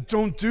and said,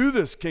 don't do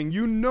this, king.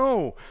 You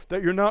know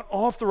that you're not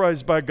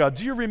authorized by God.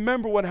 Do you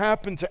remember what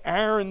happened to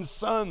Aaron's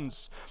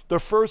sons? The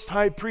first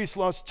high priest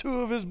lost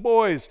 2 of his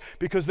boys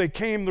because they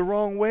came the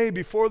wrong way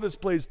before this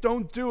place.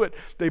 Don't do it.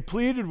 They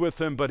pleaded with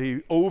him, but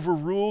he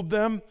overruled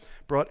them,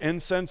 brought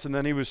incense, and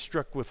then he was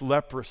struck with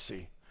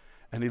leprosy.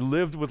 And he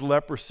lived with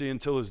leprosy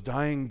until his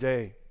dying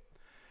day.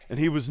 And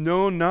he was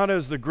known not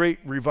as the great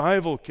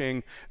revival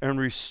king and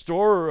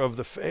restorer of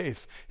the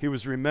faith. He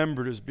was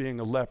remembered as being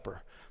a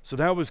leper. So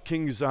that was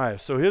King Uzziah.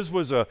 So his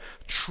was a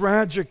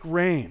tragic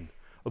reign,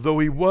 although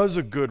he was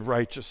a good,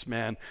 righteous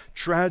man.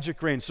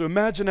 Tragic reign. So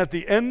imagine at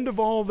the end of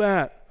all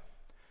that,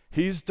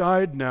 he's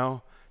died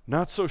now,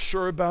 not so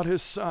sure about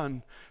his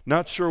son,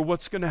 not sure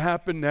what's going to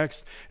happen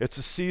next. It's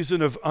a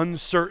season of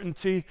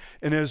uncertainty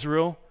in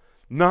Israel.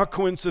 Not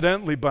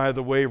coincidentally, by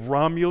the way,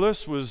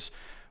 Romulus was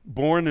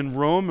born in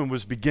Rome and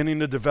was beginning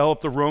to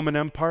develop the Roman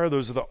Empire.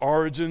 Those are the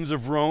origins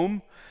of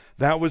Rome.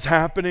 That was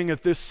happening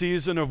at this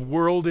season of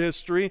world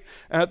history.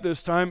 At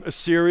this time,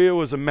 Assyria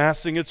was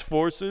amassing its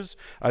forces.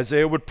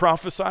 Isaiah would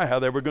prophesy how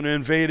they were going to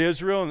invade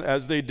Israel, and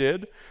as they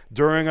did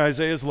during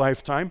Isaiah's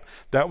lifetime,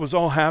 that was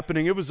all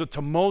happening. It was a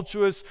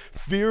tumultuous,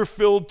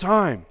 fear-filled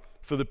time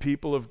for the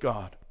people of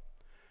God.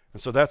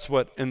 And so that's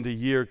what in the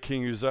year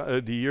King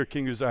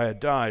Uzziah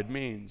died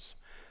means.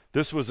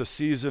 This was a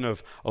season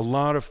of a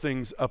lot of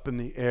things up in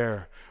the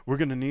air. We're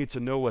going to need to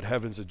know what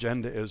heaven's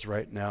agenda is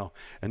right now.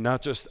 And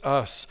not just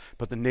us,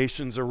 but the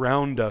nations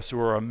around us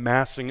who are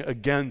amassing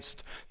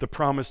against the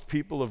promised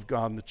people of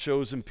God and the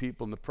chosen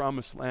people in the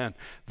promised land.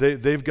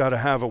 They've got to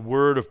have a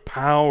word of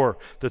power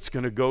that's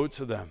going to go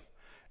to them.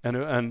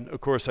 And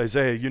of course,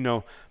 Isaiah,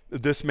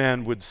 this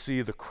man would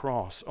see the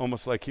cross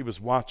almost like he was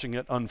watching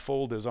it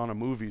unfold as on a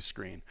movie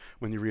screen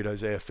when you read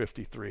Isaiah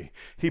 53.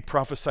 He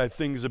prophesied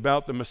things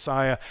about the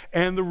Messiah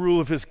and the rule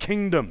of his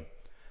kingdom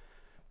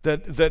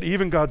that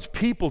even God's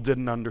people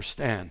didn't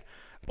understand.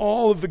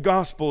 All of the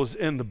gospel is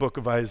in the book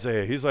of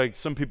Isaiah. He's like,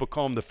 some people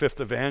call him the 5th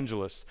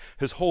evangelist.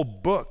 His whole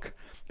book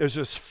is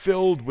just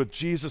filled with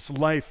Jesus'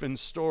 life and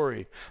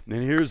story. And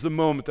then here's the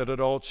moment that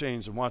it all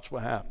changed, and watch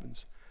what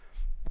happens.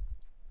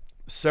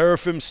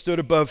 Seraphim stood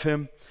above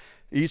him,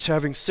 each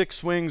having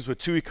 6 wings. With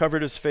 2 he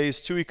covered his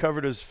face, 2 he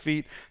covered his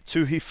feet,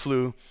 2 he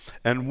flew.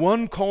 And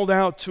one called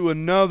out to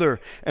another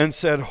and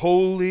said,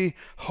 Holy,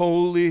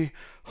 holy,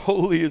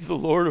 holy is the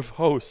Lord of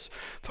hosts.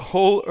 The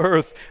whole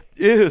earth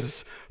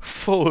is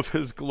full of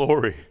his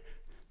glory.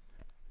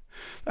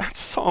 that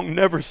song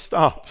never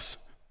stops.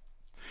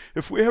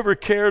 If we ever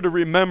care to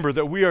remember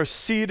that we are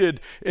seated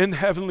in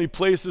heavenly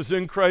places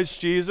in Christ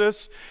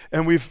Jesus,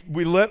 and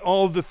we let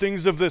all the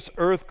things of this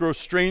earth grow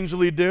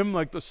strangely dim,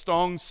 like the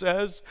song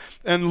says,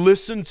 and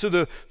listen to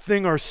the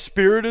thing our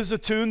spirit is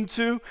attuned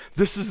to,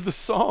 this is the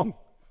song.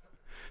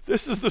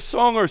 This is the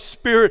song our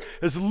spirit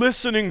is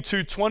listening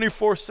to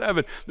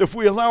 24/7. If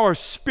we allow our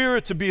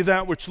spirit to be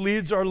that which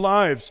leads our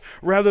lives,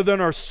 rather than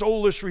our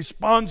soulish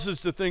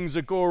responses to things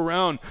that go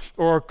around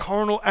or our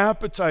carnal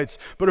appetites.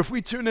 But if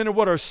we tune into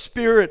what our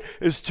spirit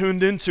is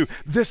tuned into,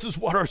 this is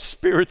what our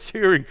spirit's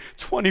hearing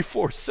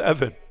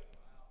 24/7.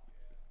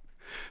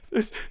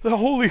 The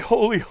holy,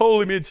 holy,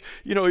 holy means,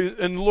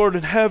 and the Lord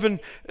in heaven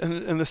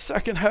and the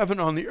second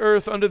heaven on the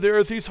earth, under the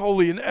earth, he's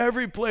holy in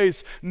every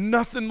place.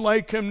 Nothing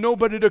like him,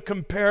 nobody to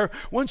compare.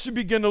 Once you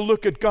begin to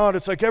look at God,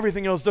 it's like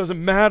everything else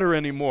doesn't matter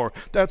anymore.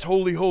 That's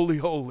holy, holy,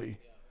 holy.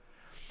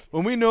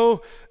 When we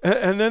know,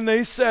 and then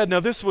they said, now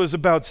this was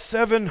about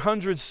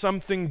 700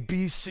 something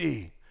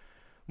BC.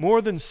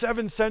 More than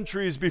 7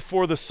 centuries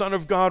before the Son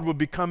of God would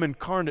become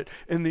incarnate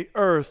in the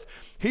earth,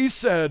 they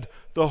said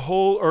the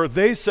whole earth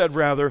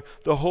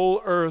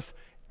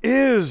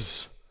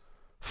is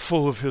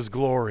full of his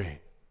glory.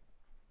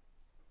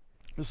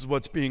 This is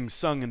what's being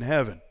sung in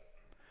heaven.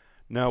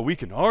 Now, we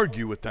can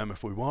argue with them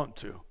if we want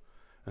to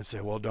and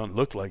say, well, it doesn't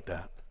look like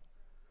that.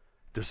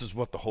 This is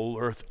what the whole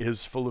earth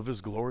is full of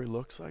his glory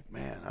looks like?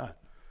 Man,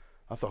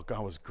 I thought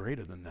God was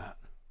greater than that.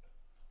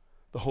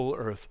 The whole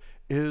earth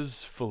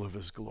is full of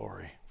his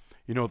glory.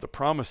 You know what the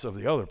promise of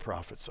the other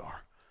prophets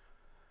are?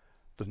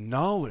 The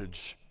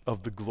knowledge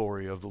of the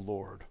glory of the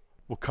Lord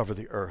will cover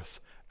the earth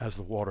as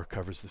the water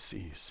covers the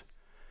seas.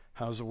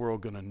 How's the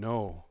world going to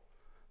know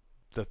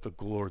that the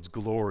Lord's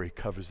glory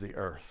covers the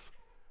earth?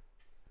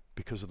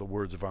 Because of the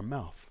words of our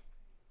mouth.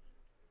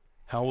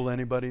 How will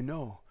anybody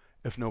know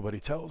if nobody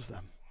tells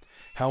them?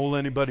 How will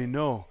anybody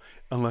know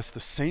unless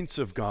the saints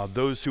of God,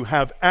 those who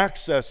have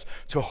access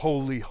to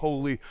holy,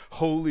 holy,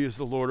 holy is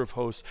the Lord of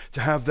hosts,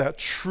 to have that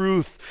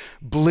truth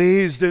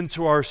blazed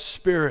into our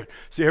spirit?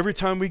 See, every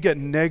time we get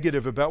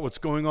negative about what's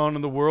going on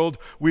in the world,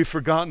 we've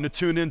forgotten to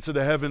tune into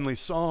the heavenly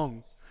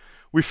song.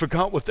 We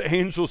forgot what the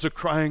angels are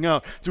crying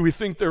out. Do we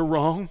think they're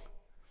wrong?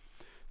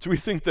 Do we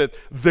think that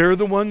they're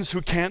the ones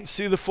who can't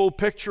see the full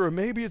picture? Or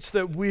maybe it's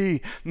that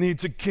we need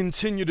to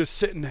continue to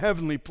sit in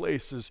heavenly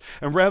places.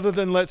 And rather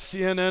than let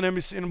CNN,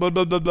 NBC, and blah,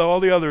 blah, blah, blah, all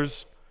the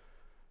others,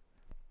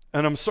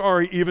 and I'm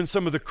sorry, even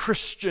some of the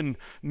Christian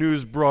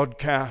news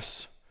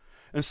broadcasts,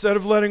 instead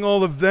of letting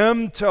all of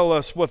them tell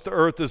us what the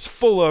earth is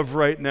full of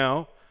right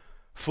now,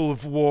 full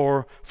of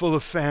war, full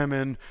of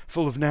famine,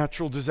 full of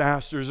natural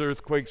disasters,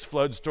 earthquakes,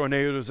 floods,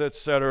 tornadoes,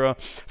 etc.,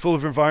 full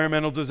of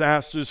environmental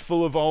disasters,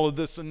 full of all of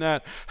this and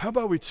that. How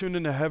about we tune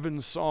into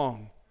heaven's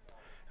song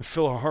and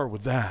fill our heart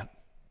with that?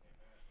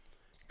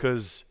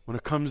 Because when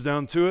it comes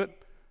down to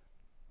it,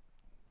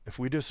 if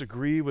we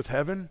disagree with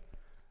heaven,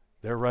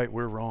 they're right,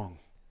 we're wrong.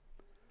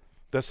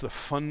 That's the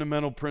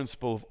fundamental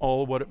principle of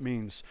all what it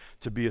means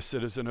to be a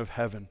citizen of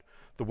heaven.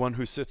 The one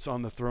who sits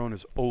on the throne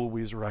is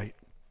always right.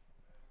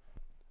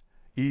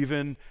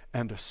 Even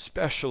and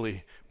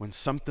especially when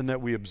something that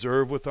we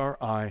observe with our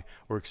eye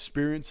or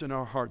experience in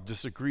our heart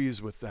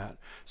disagrees with that.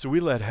 So we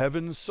let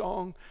heaven's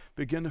song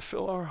begin to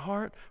fill our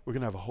heart. We're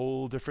going to have a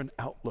whole different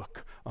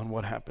outlook on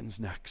what happens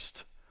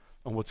next,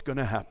 on what's going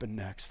to happen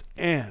next.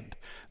 And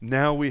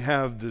now we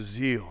have the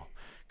zeal,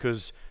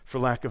 because for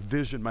lack of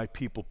vision, my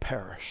people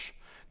perish.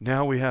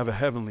 Now we have a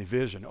heavenly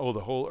vision. Oh,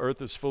 the whole earth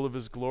is full of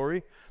his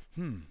glory.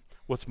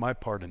 What's my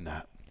part in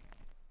that?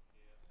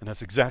 And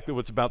that's exactly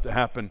what's about to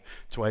happen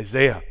to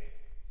Isaiah.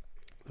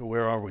 So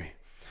where are we?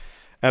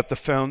 And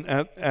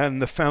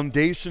the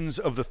foundations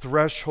of the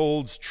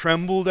thresholds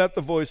trembled at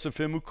the voice of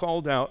him who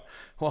called out,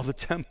 while the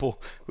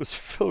temple was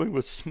filling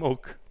with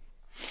smoke.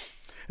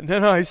 And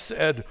then I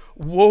said,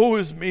 woe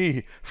is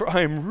me, for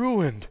I am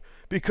ruined,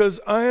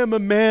 because I am a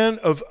man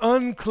of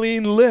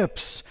unclean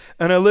lips,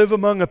 and I live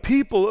among a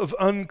people of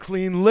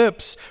unclean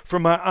lips. For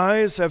my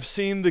eyes have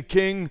seen the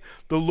King,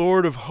 the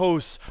Lord of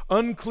hosts.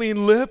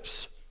 Unclean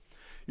lips?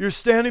 You're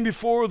standing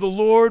before the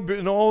Lord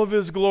in all of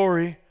his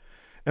glory,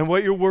 and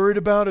what you're worried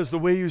about is the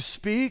way you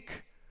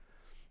speak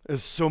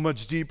is so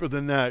much deeper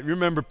than that. You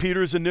remember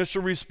Peter's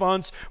initial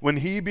response when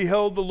he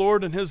beheld the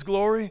Lord in his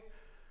glory?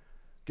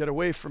 Get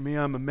away from me,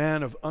 I'm a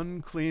man of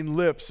unclean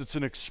lips. It's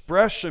an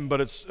expression,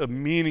 but it's a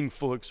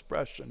meaningful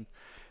expression.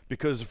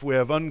 Because if we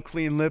have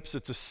unclean lips,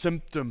 it's a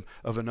symptom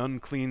of an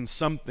unclean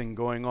something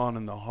going on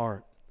in the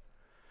heart.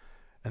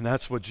 And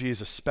that's what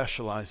Jesus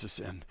specializes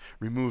in,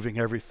 removing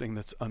everything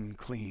that's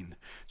unclean.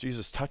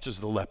 Jesus touches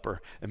the leper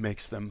and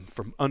makes them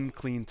from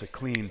unclean to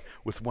clean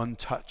with one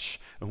touch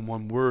and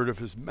one word of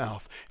his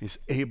mouth. He's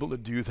able to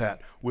do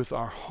that with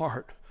our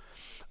heart.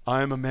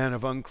 I am a man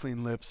of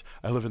unclean lips.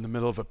 I live in the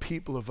middle of a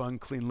people of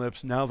unclean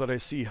lips. Now that I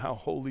see how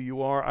holy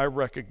you are, I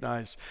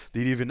recognize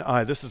that even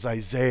I, this is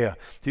Isaiah.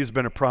 He's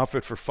been a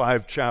prophet for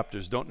 5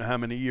 chapters. Don't know how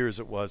many years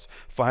it was.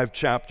 5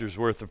 chapters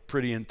worth of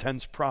pretty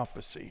intense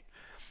prophecy.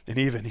 And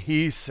even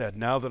he said,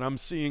 now that I'm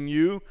seeing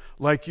you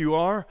like you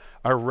are,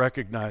 I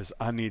recognize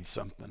I need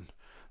something,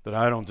 that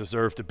I don't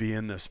deserve to be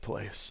in this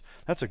place.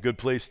 That's a good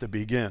place to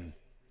begin.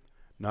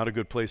 Not a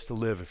good place to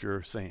live if you're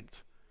a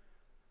saint.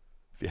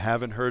 If you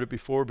haven't heard it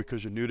before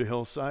because you're new to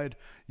Hillside,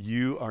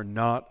 you are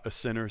not a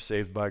sinner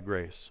saved by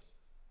grace.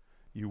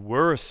 You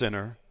were a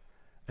sinner,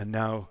 and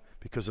now,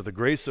 because of the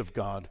grace of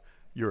God,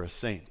 you're a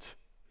saint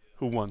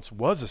who once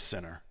was a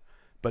sinner,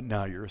 but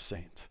now you're a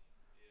saint.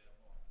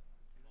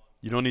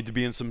 You don't need to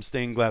be in some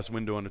stained glass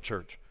window in a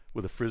church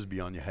with a frisbee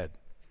on your head.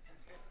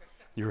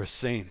 You're a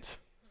saint.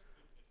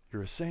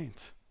 You're a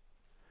saint.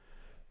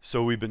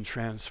 So we've been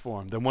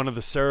transformed. Then one of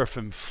the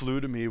seraphim flew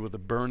to me with a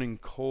burning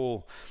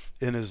coal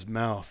in his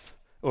mouth,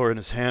 or in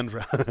his hand,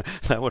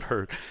 that would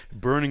hurt.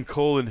 Burning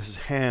coal in his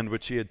hand,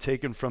 which he had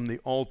taken from the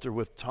altar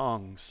with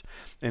tongs.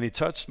 And he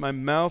touched my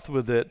mouth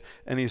with it,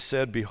 and he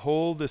said,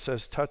 behold, this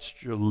has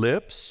touched your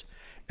lips,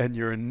 and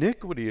your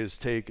iniquity is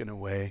taken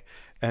away,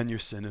 and your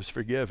sin is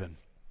forgiven.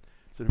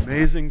 It's an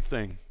amazing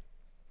thing.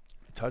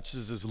 He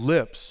touches his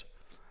lips,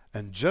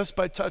 and just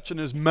by touching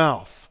his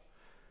mouth,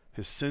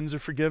 his sins are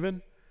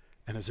forgiven,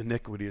 and his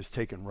iniquity is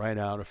taken right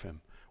out of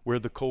him.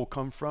 Where'd the coal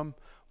come from?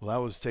 Well,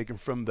 that was taken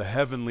from the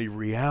heavenly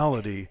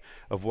reality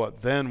of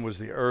what then was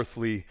the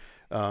earthly,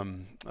 I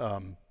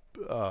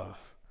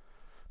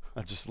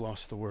just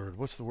lost the word.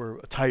 What's the word?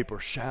 A type or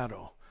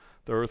shadow.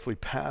 The earthly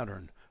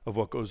pattern of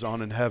what goes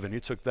on in heaven. He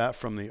took that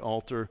from the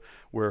altar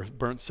where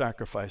burnt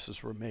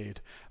sacrifices were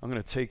made. I'm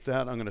going to take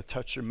that, I'm going to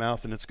touch your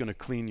mouth, and it's going to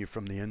clean you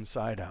from the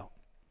inside out.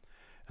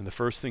 And the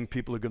first thing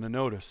people are going to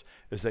notice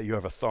is that you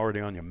have authority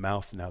on your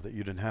mouth now that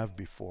you didn't have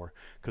before,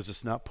 because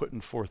it's not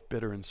putting forth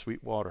bitter and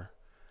sweet water.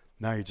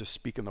 Now you're just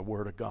speaking the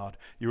word of God.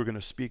 You are going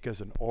to speak as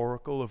an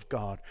oracle of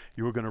God.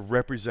 You are going to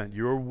represent.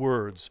 Your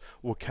words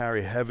will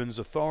carry heaven's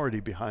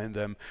authority behind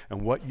them,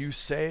 and what you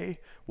say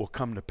will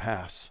come to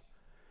pass.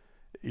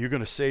 You're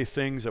going to say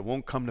things that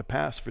won't come to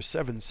pass for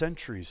 7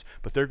 centuries,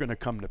 but they're going to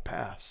come to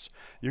pass.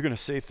 You're going to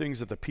say things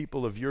that the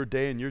people of your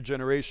day and your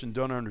generation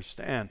don't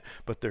understand,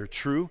 but they're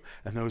true,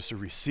 and those who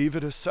receive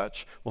it as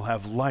such will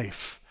have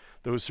life.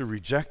 Those who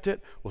reject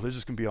it, well, they're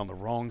just going to be on the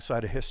wrong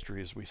side of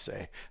history, as we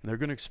say, and they're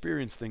going to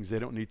experience things they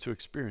don't need to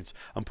experience.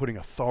 I'm putting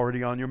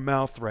authority on your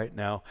mouth right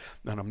now,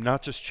 and I'm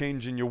not just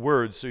changing your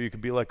words so you can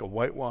be like a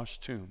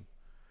whitewashed tomb,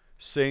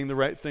 saying the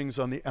right things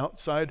on the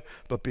outside,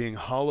 but being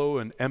hollow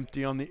and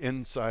empty on the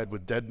inside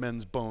with dead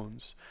men's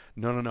bones.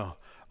 No.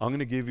 I'm going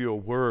to give you a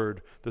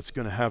word that's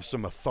going to have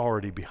some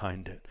authority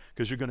behind it,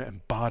 because you're going to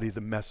embody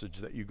the message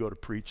that you go to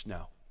preach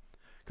now,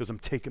 because I'm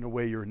taking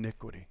away your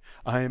iniquity.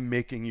 I am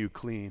making you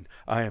clean.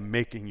 I am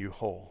making you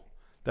whole.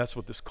 That's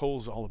what this coal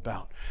is all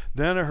about.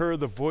 Then I heard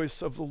the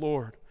voice of the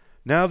Lord.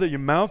 Now that your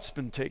mouth's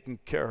been taken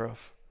care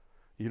of,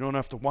 you don't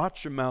have to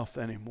watch your mouth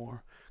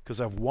anymore,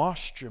 because I've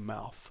washed your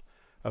mouth.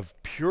 I've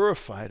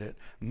purified it.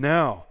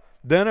 Now,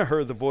 then I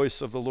heard the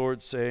voice of the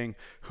Lord saying,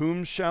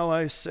 whom shall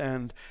I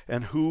send,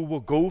 and who will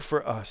go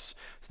for us?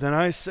 Then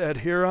I said,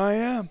 here I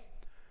am.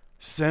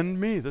 Send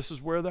me. This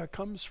is where that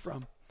comes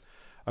from.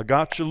 I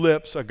got your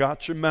lips. I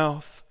got your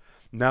mouth.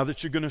 Now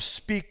that you're going to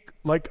speak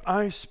like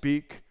I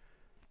speak,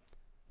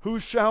 who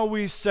shall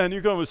we send?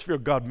 You're going to always feel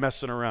God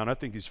messing around. I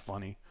think he's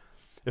funny.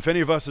 If any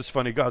of us is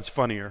funny, God's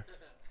funnier.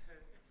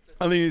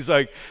 I think he's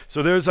like,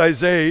 so there's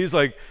Isaiah. He's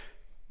like,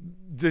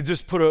 they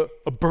just put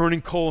a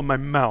burning coal in my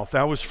mouth.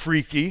 That was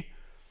freaky.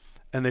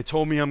 And they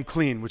told me I'm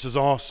clean, which is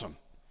awesome.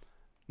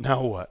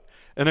 Now what?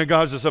 And then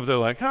God's just up there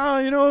like,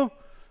 so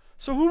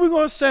who are we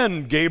going to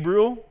send,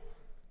 Gabriel?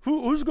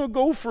 Who's going to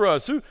go for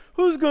us?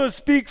 Who's going to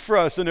speak for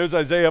us? And there's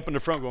Isaiah up in the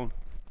front going,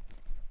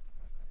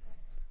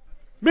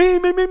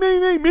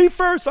 me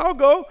first, I'll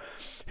go.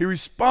 He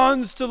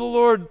responds to the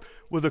Lord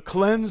with a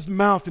cleansed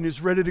mouth, and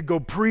he's ready to go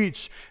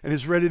preach, and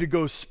he's ready to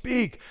go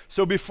speak.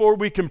 So before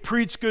we can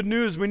preach good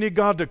news, we need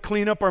God to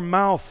clean up our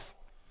mouth.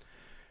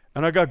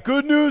 And I got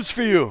good news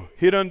for you.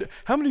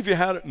 How many of you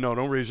had it? No,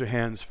 don't raise your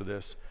hands for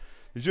this.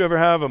 Did you ever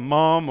have a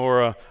mom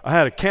I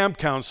had a camp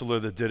counselor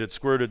that did it,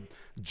 squirted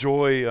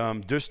Joy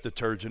dish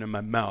detergent in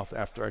my mouth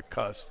after I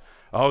cussed.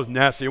 I was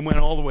nasty. It went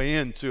all the way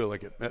in too,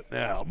 like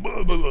blah,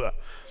 blah, blah.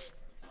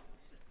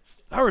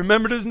 I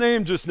remembered his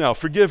name just now.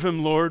 Forgive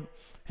him, Lord.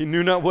 He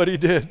knew not what he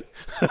did.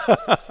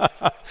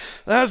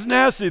 That's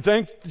nasty.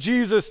 Thank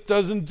Jesus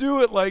doesn't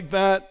do it like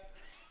that.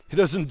 He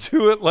doesn't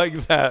do it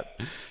like that.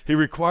 He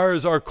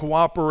requires our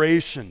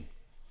cooperation,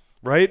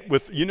 right?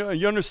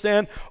 You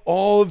understand?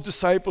 All of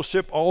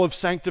discipleship, all of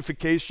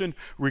sanctification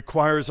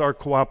requires our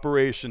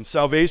cooperation.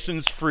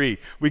 Salvation's free.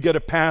 We get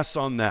a pass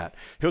on that.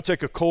 He'll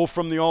take a coal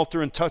from the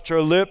altar and touch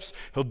our lips.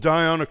 He'll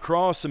die on a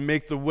cross and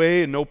make the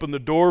way and open the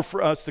door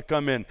for us to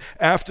come in.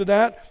 After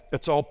that,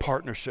 it's all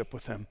partnership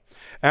with him.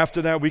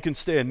 After that, we can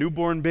stay a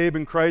newborn babe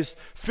in Christ,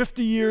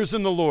 50 years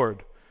in the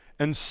Lord,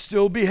 and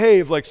still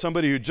behave like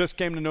somebody who just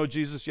came to know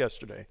Jesus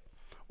yesterday.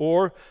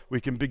 Or we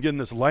can begin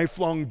this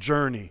lifelong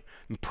journey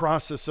and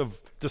process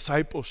of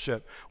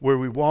discipleship where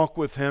we walk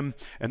with him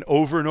and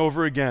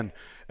over again.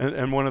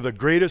 And one of the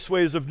greatest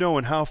ways of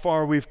knowing how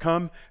far we've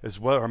come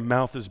is what our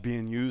mouth is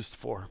being used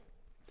for.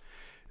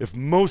 If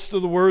most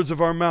of the words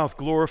of our mouth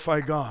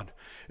glorify God,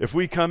 if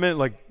we come in,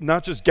 like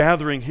not just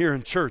gathering here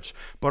in church,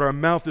 but our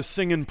mouth is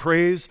singing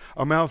praise,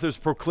 our mouth is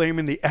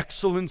proclaiming the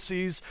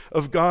excellencies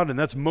of God, and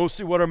that's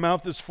mostly what our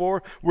mouth is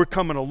for, we're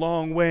coming a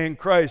long way in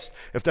Christ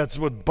if that's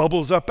what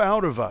bubbles up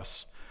out of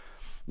us.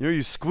 You know,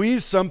 you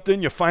squeeze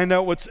something, you find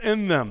out what's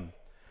in them.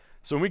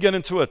 So when we get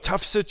into a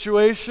tough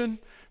situation,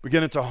 we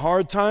get into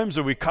hard times,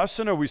 are we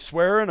cussing? Are we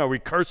swearing? Are we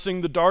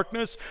cursing the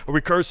darkness? Are we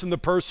cursing the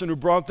person who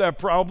brought that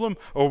problem?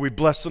 Or are we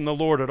blessing the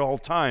Lord at all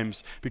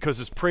times? Because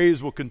his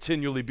praise will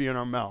continually be in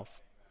our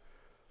mouth.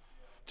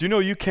 Do you know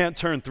you can't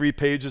turn 3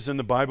 pages in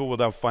the Bible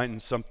without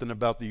finding something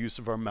about the use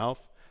of our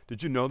mouth?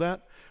 Did you know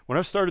that? When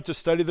I started to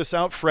study this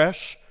out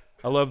fresh,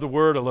 I love the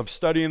Word, I love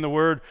studying the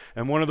Word,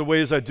 and one of the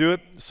ways I do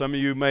it, some of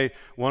you may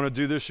want to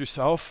do this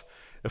yourself.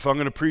 If I'm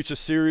going to preach a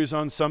series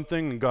on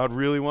something and God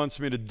really wants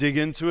me to dig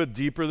into it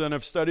deeper than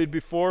I've studied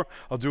before,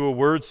 I'll do a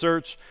word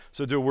search.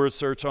 So I do a word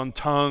search on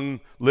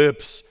tongue,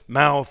 lips,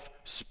 mouth,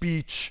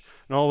 speech,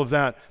 and all of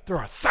that. There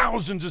are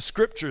thousands of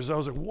scriptures. I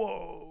was like,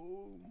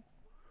 whoa.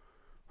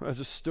 I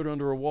just stood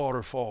under a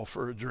waterfall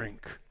for a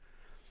drink.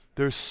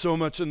 There's so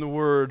much in the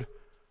Word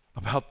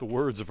about the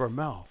words of our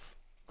mouth.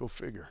 Go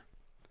figure.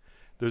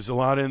 There's a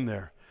lot in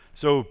there.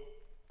 So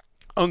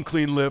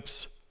unclean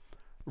lips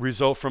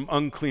result from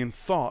unclean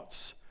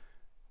thoughts,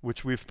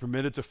 which we've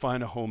permitted to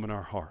find a home in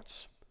our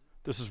hearts.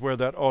 This is where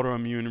that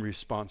autoimmune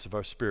response of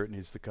our spirit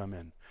needs to come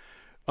in.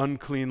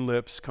 Unclean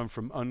lips come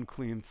from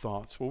unclean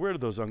thoughts. Well, where do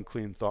those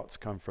unclean thoughts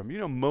come from? You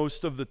know,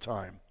 most of the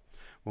time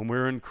when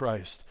we're in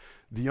Christ,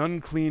 the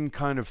unclean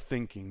kind of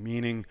thinking,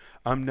 meaning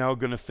I'm now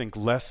going to think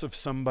less of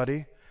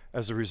somebody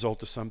as a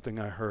result of something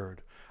I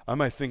heard. I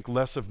might think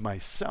less of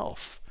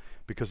myself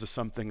because of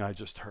something I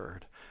just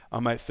heard. I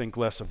might think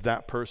less of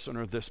that person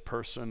or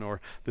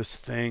this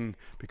thing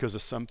because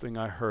of something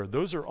I heard.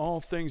 Those are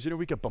all things,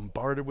 we get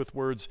bombarded with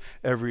words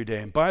every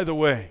day. And by the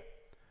way,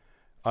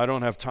 I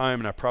don't have time,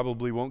 and I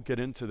probably won't get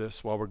into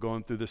this while we're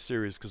going through this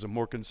series because I'm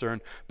more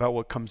concerned about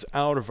what comes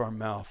out of our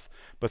mouth.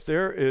 But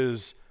there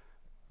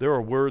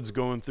are words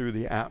going through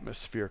the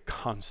atmosphere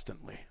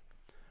constantly.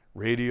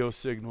 Radio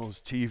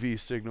signals, TV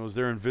signals,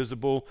 they're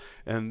invisible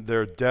and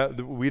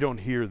we don't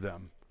hear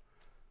them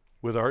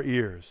with our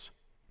ears,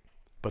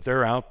 but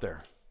they're out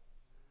there.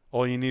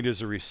 All you need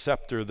is a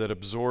receptor that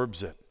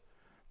absorbs it.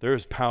 There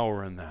is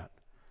power in that.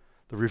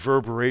 The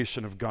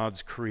reverberation of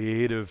God's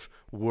creative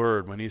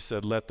word when he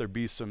said, let there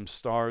be some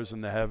stars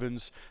in the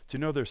heavens. Do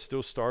you know there's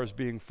still stars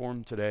being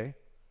formed today?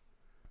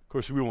 Of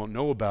course, we won't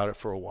know about it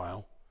for a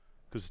while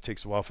because it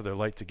takes a while for their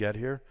light to get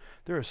here.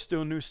 There are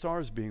still new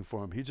stars being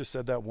formed. He just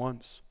said that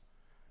once,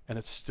 and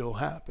it's still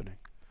happening.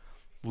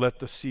 Let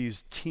the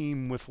seas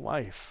teem with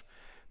life.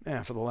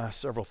 Man, for the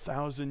last several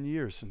thousand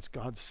years since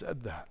God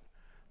said that,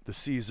 the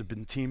seas have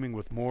been teeming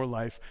with more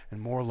life and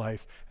more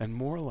life and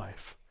more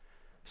life.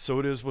 So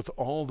it is with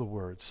all the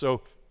words.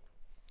 So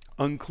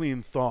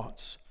unclean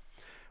thoughts.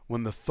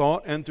 When the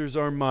thought enters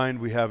our mind,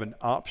 we have an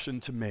option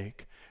to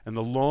make. And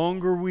the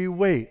longer we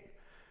wait,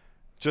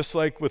 just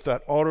like with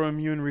that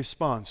autoimmune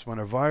response, when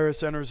a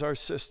virus enters our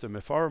system,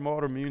 if our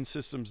autoimmune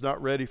system's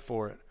not ready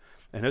for it,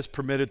 and it's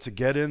permitted to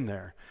get in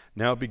there,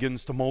 now it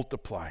begins to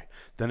multiply.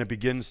 Then it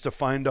begins to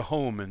find a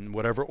home in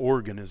whatever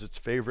organ is its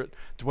favorite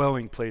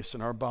dwelling place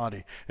in our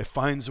body. It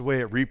finds a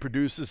way, it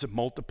reproduces, it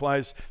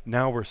multiplies.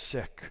 Now we're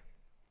sick.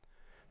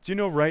 Do you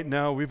know right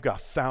now we've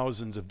got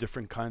thousands of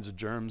different kinds of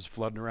germs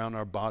flooding around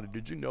our body?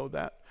 Did you know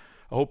that?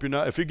 I hope you're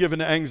not. If you're given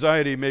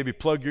anxiety, maybe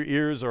plug your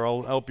ears or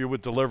I'll help you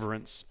with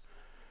deliverance.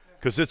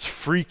 Because it's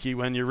freaky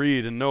when you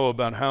read and know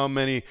about how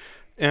many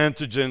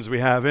antigens we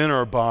have in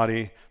our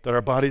body that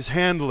our body's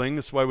handling.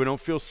 That's why we don't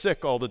feel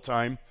sick all the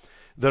time.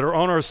 That are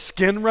on our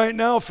skin right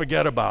now,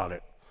 forget about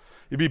it.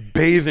 You'd be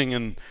bathing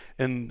in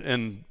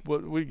hand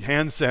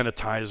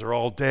sanitizer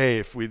all day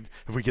if we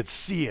could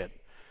see it.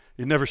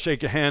 You'd never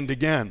shake a hand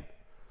again,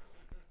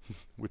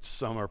 which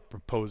some are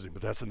proposing,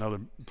 but that's another.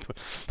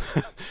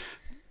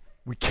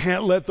 We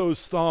can't let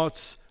those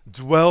thoughts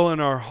dwell in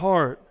our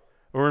heart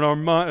or in our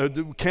mind.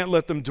 We can't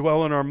let them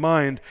dwell in our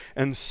mind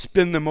and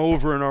spin them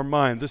over in our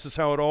mind. This is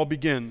how it all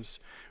begins.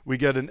 We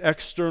get an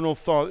external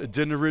thought. It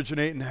didn't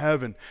originate in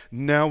heaven.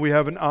 Now we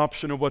have an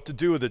option of what to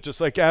do with it.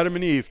 Just like Adam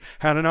and Eve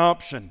had an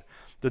option.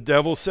 The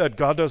devil said,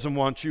 God doesn't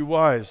want you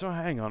wise. Oh,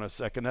 hang on a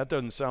second. That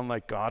doesn't sound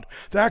like God.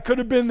 That could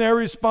have been their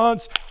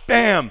response.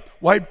 Bam!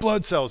 White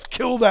blood cells.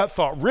 Kill that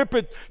thought. Rip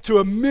it to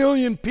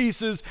 1,000,000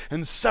 pieces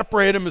and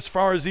separate them as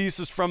far as east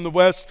is from the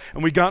west.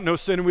 And we got no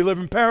sin and we live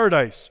in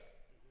paradise.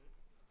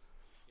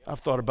 I've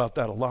thought about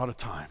that a lot of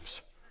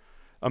times.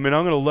 I mean,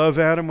 I'm going to love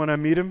Adam when I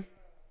meet him.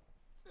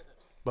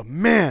 But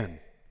man,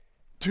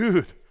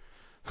 dude,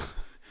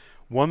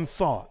 one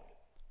thought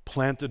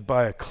planted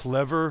by a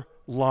clever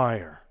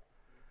liar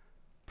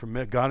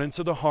got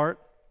into the heart,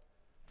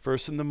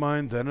 first in the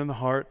mind, then in the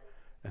heart,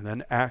 and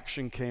then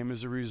action came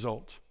as a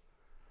result.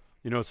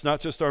 You know, it's not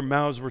just our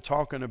mouths we're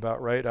talking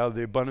about, right? Out of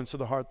the abundance of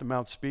the heart, the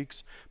mouth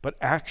speaks, but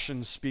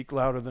actions speak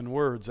louder than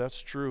words.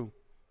 That's true.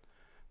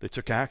 They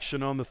took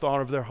action on the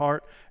thought of their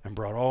heart and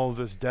brought all of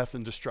this death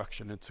and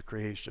destruction into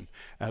creation.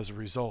 As a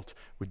result,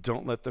 we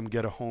don't let them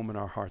get a home in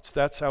our hearts.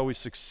 That's how we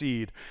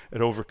succeed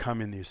at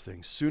overcoming these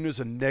things. Soon as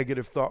a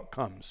negative thought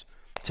comes,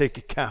 take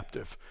it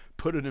captive,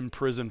 put it in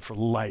prison for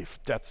life,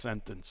 death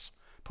sentence,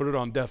 put it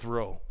on death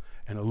row,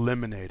 and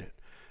eliminate it.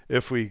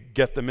 If we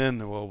get them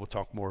in, well, we'll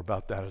talk more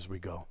about that as we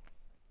go.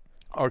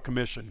 Our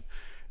commission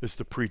is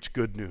to preach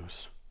good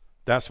news.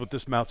 That's what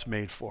this mouth's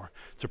made for,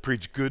 to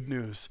preach good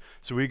news.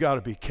 So we got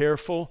to be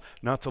careful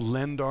not to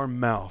lend our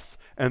mouth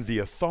and the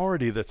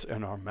authority that's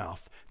in our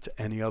mouth to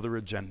any other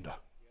agenda.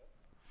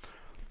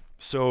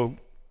 So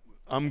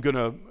I'm going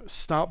to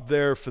stop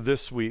there for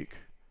this week,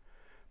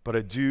 but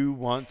I do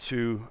want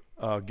to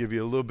give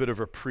you a little bit of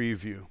a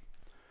preview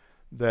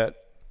that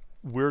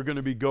we're going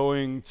to be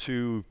going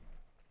to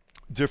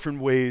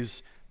different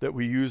ways that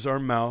we use our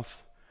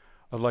mouth.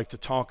 I'd like to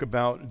talk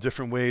about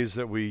different ways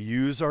that we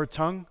use our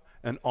tongue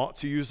and ought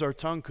to use our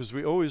tongue, because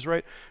we always,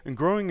 right, and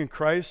growing in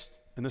Christ,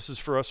 and this is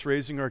for us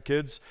raising our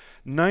kids,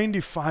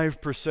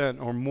 95%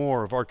 or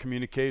more of our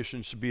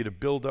communication should be to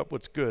build up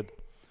what's good.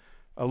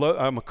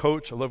 I'm a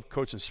coach. I love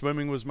coaching.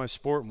 Swimming was my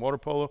sport, and water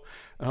polo,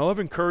 and I love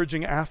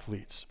encouraging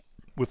athletes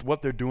with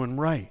what they're doing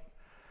right.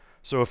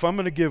 So if I'm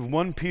going to give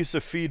one piece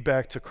of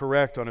feedback to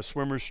correct on a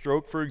swimmer's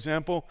stroke, for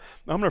example,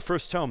 I'm going to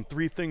first tell them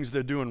 3 things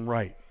they're doing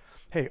right.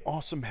 Hey,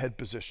 awesome head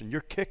position. Your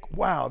kick,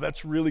 wow,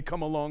 that's really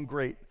come along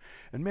great.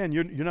 And man,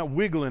 you're not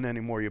wiggling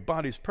anymore. Your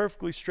body's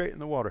perfectly straight in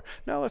the water.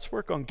 Now let's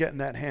work on getting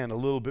that hand a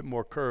little bit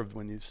more curved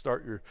when you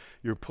start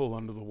your pull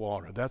under the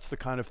water. That's the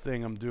kind of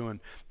thing I'm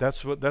doing.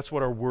 That's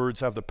what our words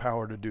have the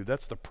power to do.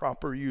 That's the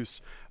proper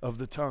use of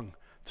the tongue,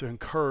 to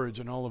encourage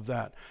and all of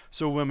that.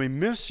 So when we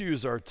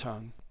misuse our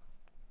tongue,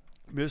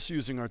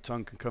 misusing our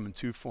tongue can come in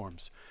 2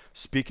 forms.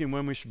 Speaking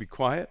when we should be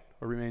quiet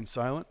or remain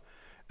silent,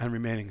 and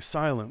remaining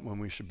silent when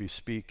we should be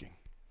speaking.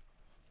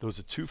 Those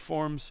are 2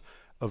 forms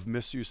of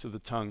misuse of the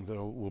tongue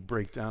that we'll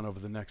break down over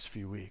the next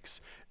few weeks.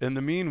 In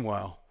the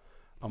meanwhile,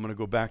 I'm going to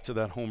go back to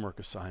that homework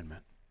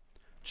assignment.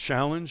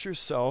 Challenge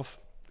yourself,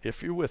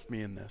 if you're with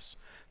me in this,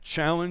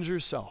 challenge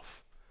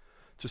yourself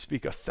to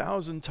speak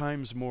 1,000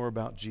 times more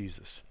about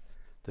Jesus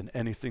than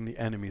anything the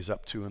enemy's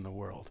up to in the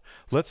world.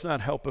 Let's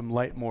not help him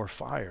light more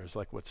fires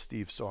like what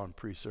Steve saw in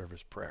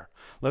pre-service prayer.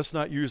 Let's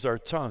not use our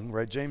tongue,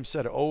 right? James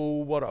said, oh,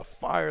 what a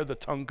fire the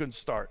tongue can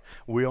start.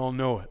 We all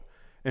know it.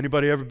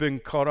 Anybody ever been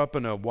caught up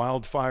in a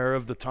wildfire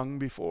of the tongue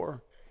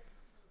before?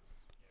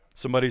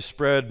 Somebody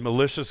spread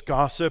malicious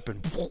gossip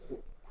and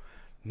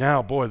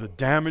now, boy, the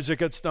damage that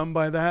gets done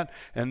by that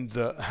and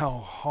how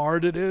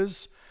hard it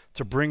is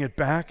to bring it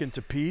back into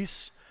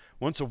peace.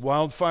 Once a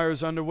wildfire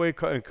is underway,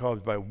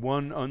 caused by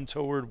one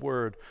untoward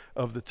word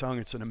of the tongue.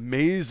 It's an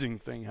amazing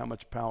thing how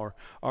much power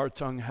our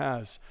tongue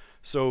has.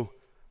 So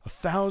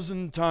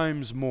 1,000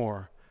 times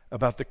more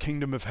about the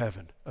kingdom of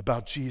heaven,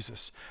 about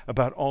Jesus,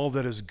 about all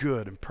that is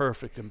good and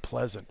perfect and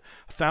pleasant.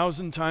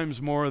 1,000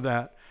 times more of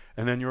that,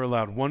 and then you're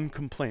allowed 1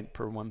 complaint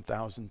per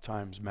 1,000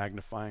 times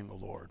magnifying the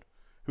Lord.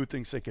 Who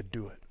thinks they could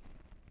do it?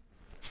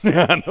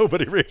 Yeah,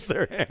 nobody raised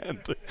their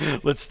hand.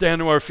 Let's stand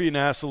to our feet and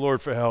ask the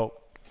Lord for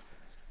help.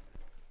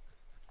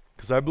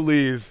 Because I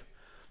believe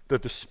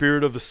that the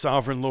Spirit of the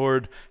Sovereign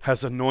Lord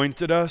has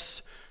anointed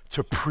us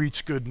to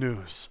preach good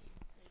news.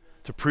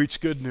 To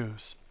preach good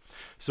news.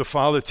 So,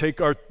 Father,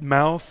 take our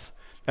mouth,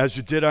 as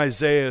you did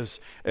Isaiah's,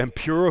 and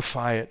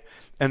purify it.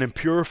 And in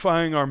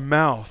purifying our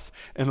mouth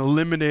and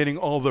eliminating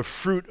all the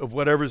fruit of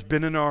whatever's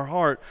been in our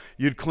heart,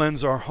 you'd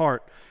cleanse our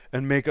heart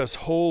and make us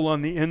whole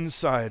on the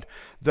inside,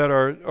 that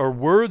our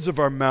words of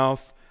our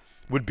mouth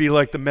would be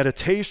like the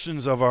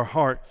meditations of our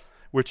heart,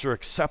 which are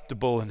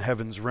acceptable in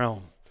heaven's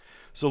realm.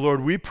 So,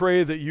 Lord, we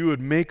pray that you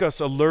would make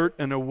us alert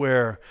and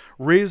aware,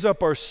 raise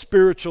up our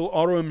spiritual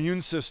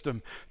autoimmune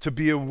system to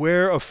be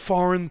aware of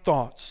foreign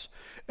thoughts,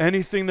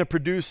 anything that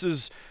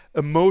produces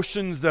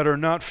emotions that are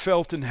not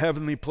felt in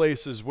heavenly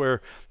places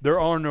where there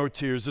are no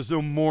tears, there's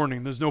no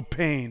mourning, there's no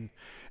pain,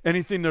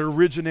 anything that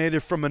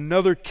originated from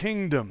another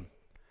kingdom,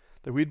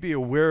 that we'd be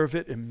aware of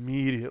it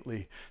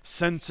immediately,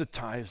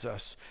 sensitize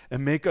us,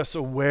 and make us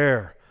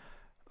aware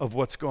of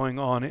what's going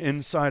on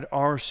inside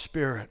our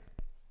spirit,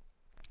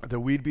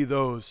 that we'd be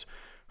those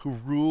who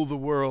rule the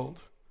world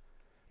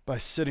by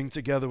sitting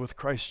together with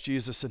Christ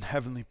Jesus in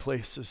heavenly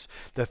places,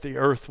 that the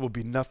earth will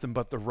be nothing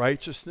but the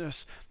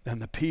righteousness and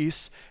the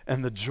peace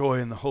and the joy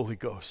in the Holy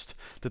Ghost,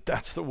 that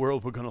that's the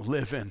world we're going to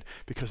live in,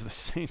 because the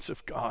saints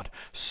of God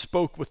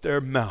spoke with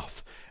their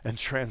mouth and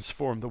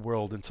transformed the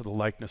world into the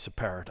likeness of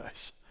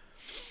paradise.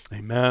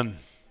 Amen.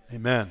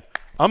 Amen.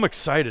 I'm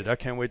excited. I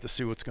can't wait to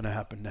see what's going to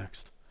happen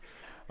next.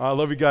 I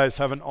love you guys.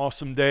 Have an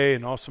awesome day,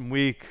 an awesome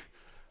week,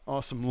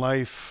 awesome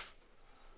life.